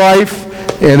is your life,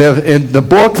 And in the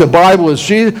book, the Bible is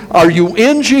Jesus. Are you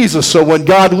in Jesus? So when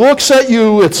God looks at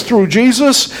you, it's through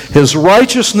Jesus, his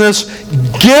righteousness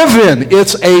given.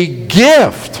 It's a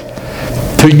gift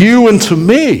to you and to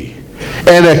me.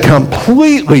 And it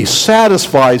completely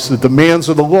satisfies the demands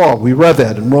of the law. We read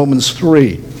that in Romans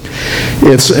 3.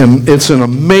 It's an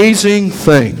amazing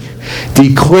thing.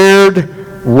 Declared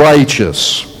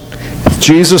righteous.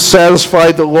 Jesus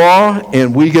satisfied the law,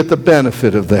 and we get the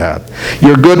benefit of that.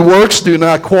 Your good works do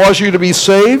not cause you to be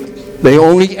saved. They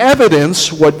only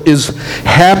evidence what is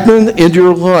happening in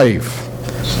your life.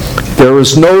 There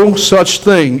is no such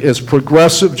thing as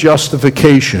progressive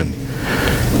justification.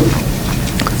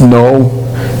 No.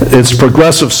 It's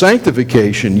progressive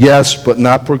sanctification, yes, but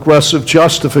not progressive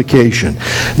justification.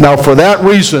 Now, for that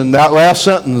reason, that last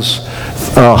sentence,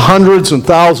 hundreds and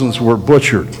thousands were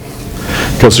butchered.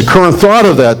 Because the current thought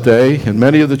of that day in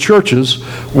many of the churches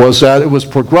was that it was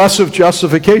progressive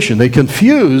justification. They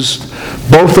confused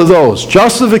both of those.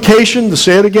 Justification, to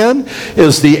say it again,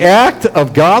 is the act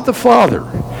of God the Father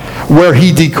where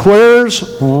he declares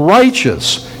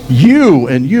righteous you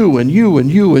and you and you and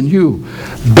you and you,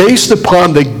 based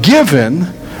upon the given,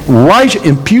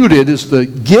 imputed is the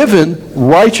given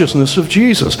righteousness of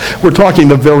Jesus. We're talking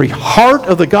the very heart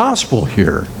of the gospel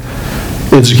here.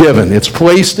 It's given. It's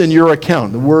placed in your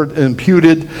account. The word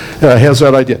imputed has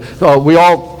that idea. We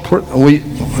all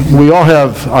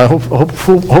have,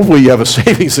 hopefully you have a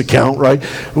savings account, right?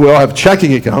 We all have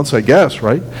checking accounts, I guess,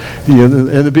 right? And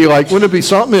it'd be like, wouldn't it be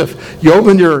something if you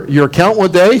open your account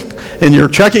one day and you're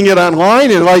checking it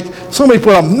online and like, somebody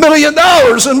put $1 million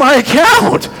in my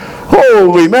account.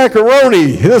 Holy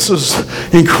macaroni, this is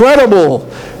incredible.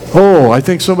 Oh, I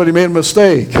think somebody made a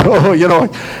mistake. Oh,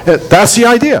 that's the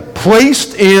idea.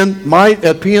 Placed in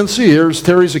at PNC, here's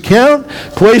Terry's account,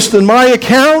 placed in my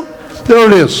account,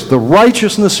 there it is, the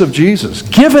righteousness of Jesus,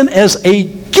 given as a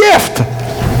gift.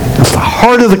 That's the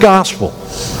heart of the gospel.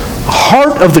 The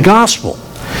heart of the gospel.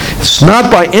 It's not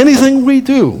by anything we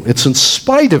do. It's in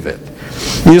spite of it.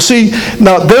 You see,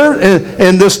 now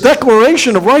and this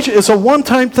declaration of righteousness is a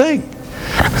one-time thing.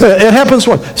 It happens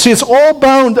once. See, it's all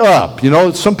bound up.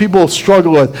 Some people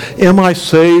struggle with, am I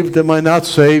saved? Am I not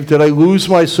saved? Did I lose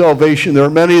my salvation? There are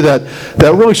many that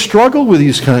really struggle with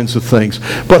these kinds of things.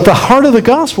 But the heart of the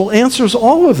gospel answers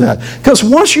all of that. Because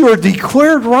once you are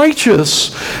declared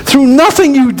righteous through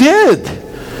nothing you did,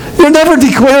 you're never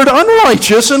declared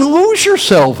unrighteous and lose your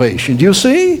salvation. Do you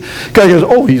see? God goes,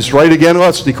 oh, he's right again.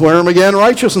 Let's declare him again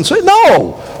righteous and say,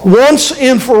 no. Once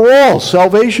and for all.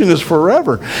 Salvation is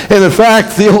forever. And in fact,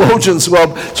 theologians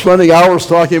love spending hours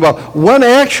talking about when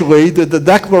actually did the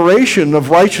declaration of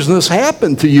righteousness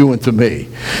happen to you and to me.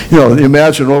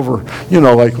 Imagine over,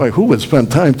 like who would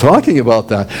spend time talking about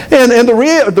that? And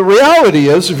the reality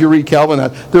is, if you read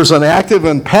Calvin, there's an active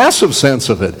and passive sense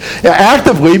of it.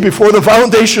 Actively before the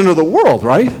foundation of the world,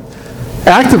 right?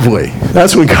 Actively.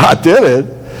 That's when God did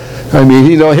it. I mean,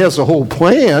 he has a whole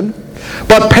plan.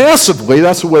 But passively,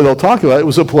 that's the way they'll talk about it. It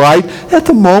was applied at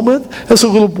the moment as a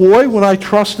little boy when I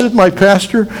trusted my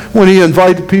pastor when he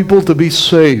invited people to be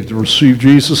saved, to receive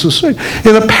Jesus as Savior,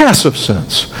 in a passive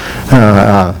sense.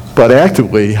 But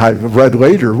actively, I've read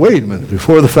later, wait a minute,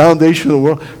 before the foundation of the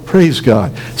world, praise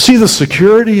God. See the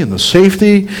security and the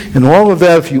safety and all of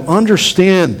that if you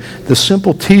understand the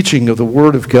simple teaching of the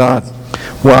Word of God.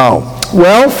 Wow.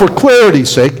 Well, for clarity's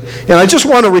sake, and I just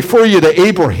want to refer you to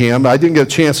Abraham. I didn't get a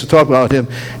chance to talk about him.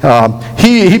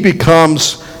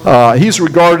 He's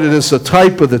regarded as the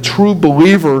type of the true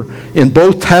believer in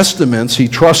both testaments. He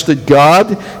trusted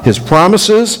God, his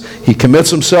promises. He commits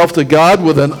himself to God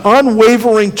with an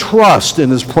unwavering trust in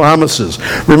his promises.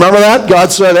 Remember that? God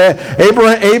said, hey,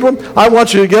 Abram, I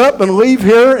want you to get up and leave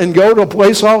here and go to a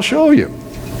place I'll show you.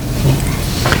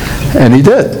 And he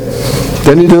did.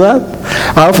 Didn't he do that?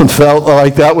 I often felt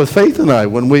like that with Faith and I.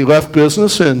 When we left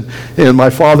business in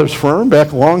my father's firm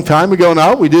back a long time ago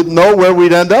now, we didn't know where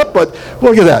we'd end up, but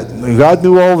look at that. God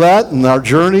knew all that and our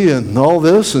journey and all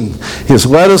this, and He's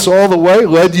led us all the way,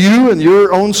 led you in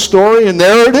your own story and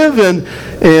narrative,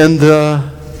 and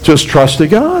just trust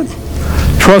God.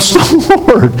 Trust the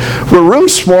Lord. We're really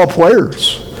small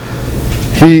players.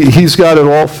 He's got it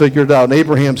all figured out. And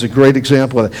Abraham's a great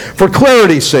example of that. For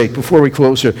clarity's sake, before we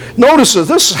close here, notice that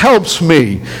this helps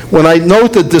me when I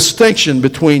note the distinction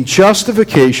between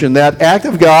justification, that act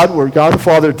of God where God the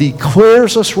Father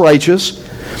declares us righteous,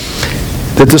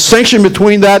 the distinction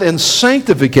between that and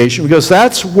sanctification, because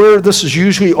that's where this is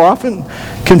usually often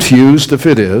confused, if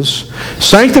it is.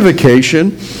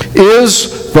 Sanctification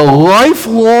is the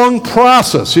lifelong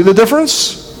process. See the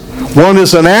difference? One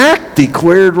is an act,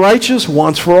 declared righteous,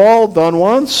 once for all, done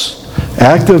once.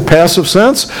 Active, passive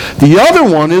sense. The other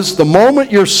one is the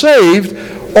moment you're saved,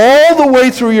 all the way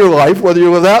through your life, whether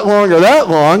you're that long or that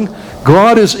long,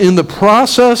 God is in the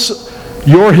process.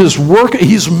 You're His work.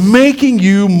 He's making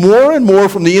you more and more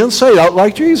from the inside out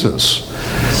like Jesus.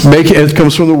 It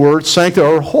comes from the word sancta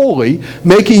or holy,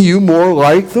 making you more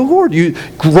like the Lord. You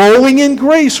growing in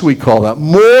grace, we call that.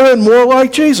 More and more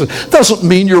like Jesus. Doesn't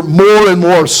mean you're more and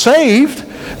more saved.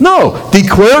 No,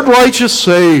 declared righteous,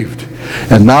 saved.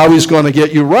 And now He's going to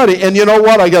get you ready. And you know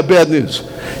what? I got bad news.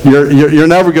 You're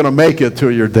never going to make it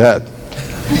till you're dead.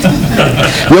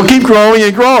 You'll keep growing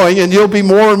and growing, and you'll be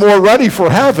more and more ready for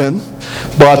heaven.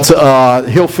 But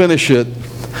He'll finish it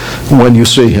when you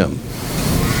see Him.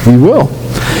 He will.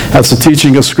 That's the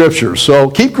teaching of Scripture. So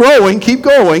keep growing, keep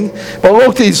going. But look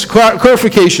at these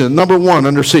clarification. Number one,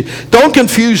 under C. Don't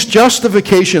confuse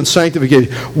justification and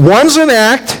sanctification. One's an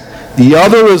act, the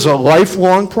other is a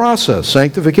lifelong process.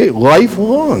 Sanctification,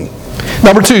 lifelong.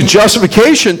 Number two,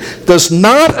 justification does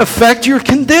not affect your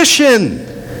condition.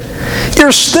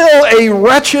 You're still a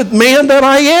wretched man that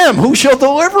I am. Who shall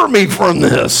deliver me from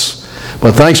this?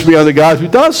 But thanks be unto God who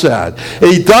does that.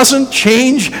 He doesn't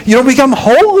change. You don't become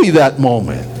holy that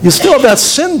moment. You still have that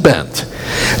sin bent.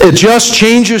 It just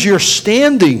changes your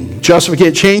standing.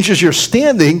 Justification changes your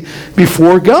standing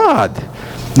before God.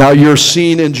 Now you're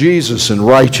seen in Jesus and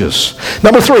righteous.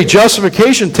 Number three,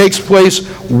 justification takes place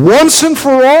once and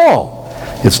for all.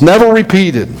 It's never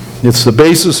repeated. It's the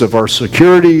basis of our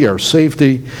security, our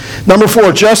safety. Number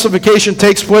four, justification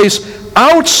takes place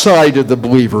outside of the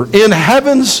believer, in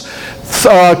heaven's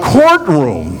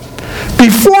courtroom,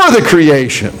 before the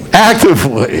creation,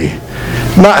 actively.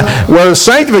 Whereas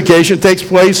sanctification takes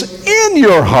place in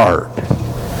your heart.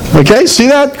 Okay, see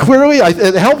that clearly?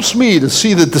 It helps me to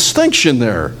see the distinction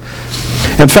there.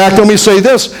 In fact, let me say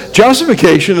this.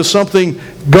 Justification is something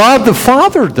God the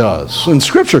Father does in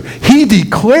Scripture. He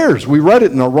declares, we read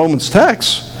it in our Romans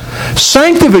text.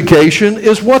 Sanctification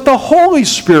is what the Holy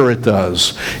Spirit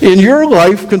does in your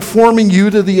life, conforming you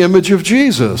to the image of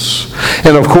Jesus.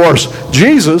 And of course,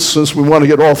 Jesus, since we want to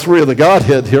get all three of the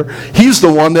Godhead here, He's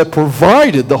the one that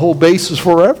provided the whole basis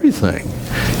for everything.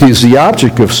 He's the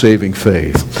object of saving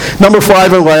faith. Number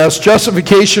five and last,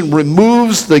 justification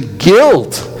removes the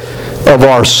guilt of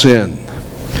our sin.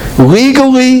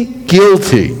 Legally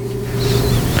guilty,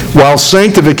 while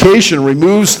sanctification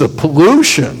removes the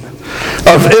pollution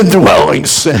of indwelling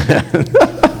sin.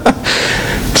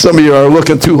 Some of you are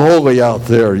looking too holy out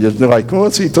there. You're like,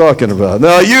 what's he talking about?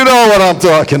 No, you know what I'm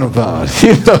talking about.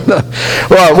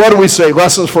 Well, what do we say?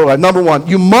 Lessons for life. Number one,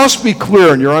 you must be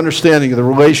clear in your understanding of the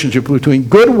relationship between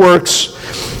good works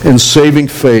and saving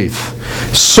faith.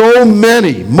 So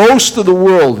many, most of the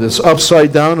world is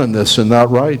upside down on this and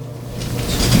not right.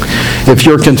 If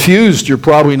you're confused, you're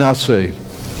probably not saved.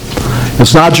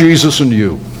 It's not Jesus and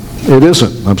you. It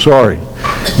isn't. I'm sorry.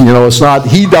 It's not,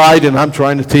 He died and I'm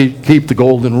trying to keep the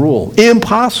golden rule.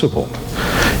 Impossible.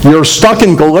 You're stuck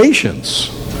in Galatians.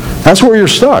 That's where you're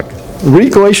stuck.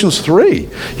 Read Galatians 3.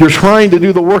 You're trying to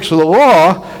do the works of the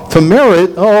law to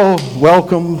merit,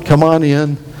 welcome, come on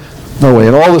in. No way.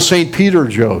 And all the St. Peter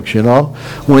jokes,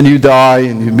 when you die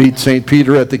and you meet St.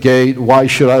 Peter at the gate, why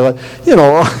should I, in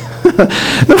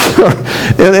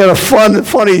a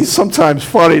funny, sometimes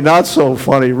funny, not so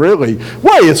funny, really.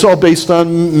 Why? It's all based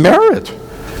on merit.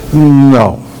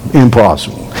 No,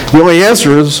 impossible. The only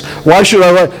answer is, why should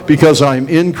I? Because I'm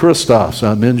in Christos.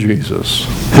 I'm in Jesus.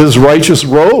 His righteous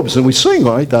robes. And we sing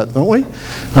like that, don't we?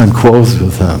 I'm clothed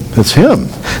with Him. It's Him.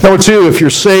 Number two, if you're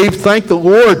saved, thank the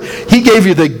Lord. He gave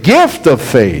you the gift of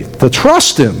faith to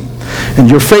trust Him. And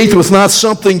your faith was not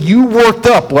something you worked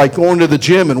up, like going to the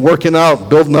gym and working out,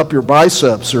 building up your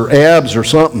biceps or abs or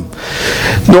something.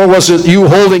 Nor was it you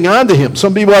holding on to Him.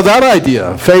 Some people have that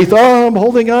idea. Faith, I'm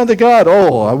holding on to God.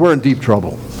 We're in deep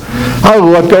trouble. I'll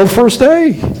let go first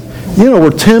day. We're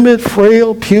timid,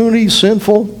 frail, puny,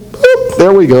 sinful. Boop,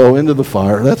 there we go, into the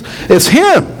fire. It's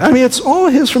Him. It's all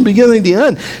His from beginning to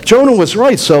end. Jonah was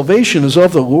right. Salvation is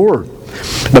of the Lord.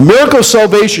 The miracle of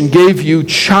salvation gave you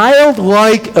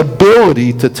childlike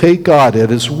ability to take God at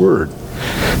His word.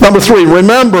 Number three,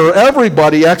 remember,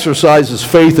 everybody exercises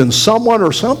faith in someone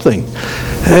or something.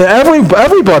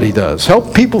 Everybody does.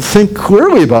 Help people think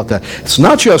clearly about that. It's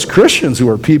not just Christians who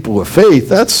are people of faith.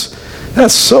 That's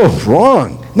so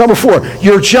wrong. Number four,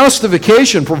 your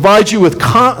justification provides you with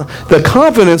the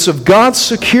confidence of God's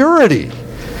security.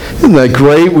 Isn't that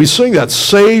great? We sing that,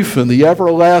 safe in the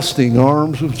everlasting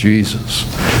arms of Jesus.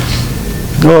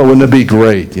 Wouldn't it be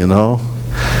great, And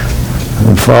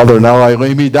Father, now I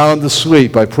lay me down to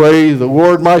sleep. I pray the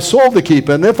Lord my soul to keep.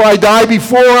 And if I die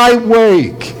before I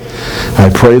wake, I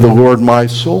pray the Lord my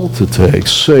soul to take,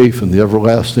 safe in the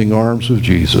everlasting arms of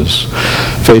Jesus.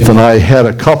 Faith and I had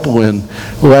a couple in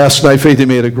last night. Faith, they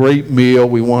made a great meal.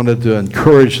 We wanted to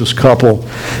encourage this couple.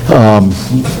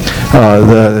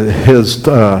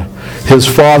 His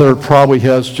father probably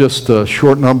has just a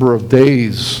short number of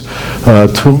days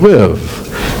to live.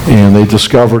 And they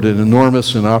discovered an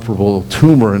enormous inoperable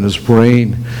tumor in his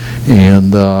brain,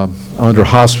 and under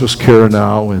hospice care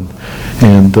now. And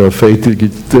Faith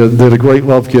did a great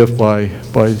love gift by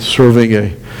serving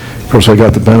of course I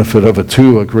got the benefit of it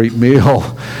too, a great meal.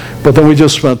 But then we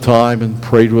just spent time and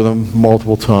prayed with them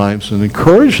multiple times and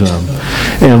encouraged them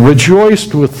and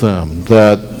rejoiced with them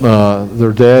that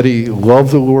their daddy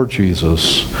loved the Lord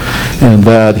Jesus and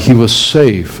that he was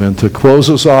safe, and to close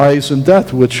his eyes in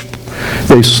death, which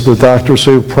the doctors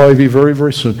say will probably be very,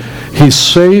 very soon. He's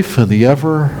safe in the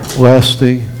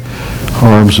everlasting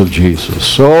arms of Jesus.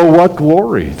 So what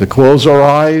glory to close our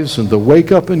eyes and to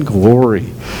wake up in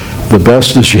glory. The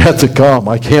best is yet to come.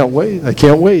 I can't wait. I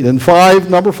can't wait. And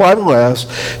number 5 and last,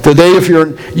 today if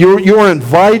you're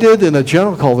invited in a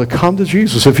general call to come to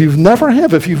Jesus. If you've never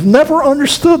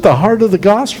understood the heart of the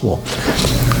gospel,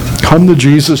 come to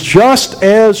Jesus just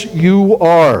as you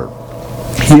are.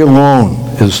 He alone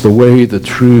is the way, the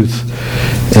truth,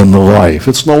 and the life.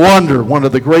 It's no wonder one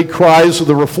of the great cries of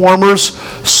the Reformers,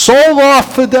 Sola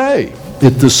Fide.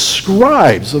 It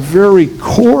describes a very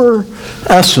core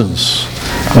essence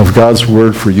of God's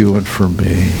word for you and for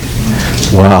me.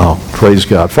 Wow, praise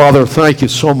God. Father, thank you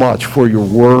so much for your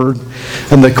word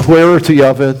and the clarity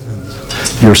of it,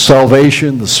 your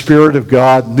salvation, the Spirit of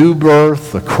God, new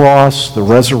birth, the cross, the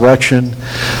resurrection.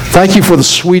 Thank you for the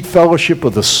sweet fellowship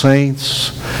of the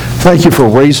saints. Thank you for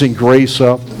raising grace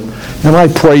up. And I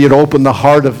pray you'd open the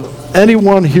heart of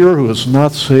anyone here who is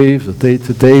not saved, that they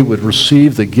today would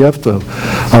receive the gift of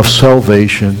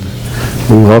salvation.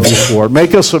 We love you for it.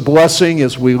 Make us a blessing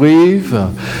as we leave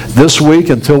this week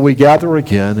until we gather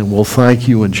again, and we'll thank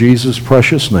you in Jesus'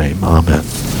 precious name. Amen.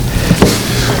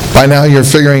 By now you're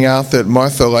figuring out that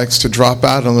Martha likes to drop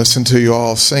out and listen to you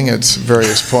all sing at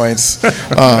various points.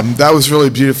 That was really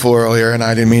beautiful earlier, and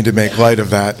I didn't mean to make light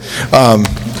of that.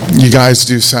 You guys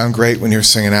do sound great when you're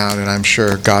singing out, and I'm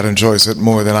sure God enjoys it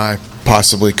more than I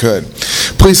possibly could.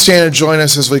 Please stand and join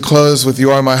us as we close with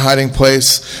You Are My Hiding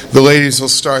Place. The ladies will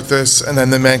start this, and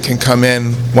then the men can come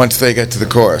in once they get to the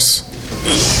chorus.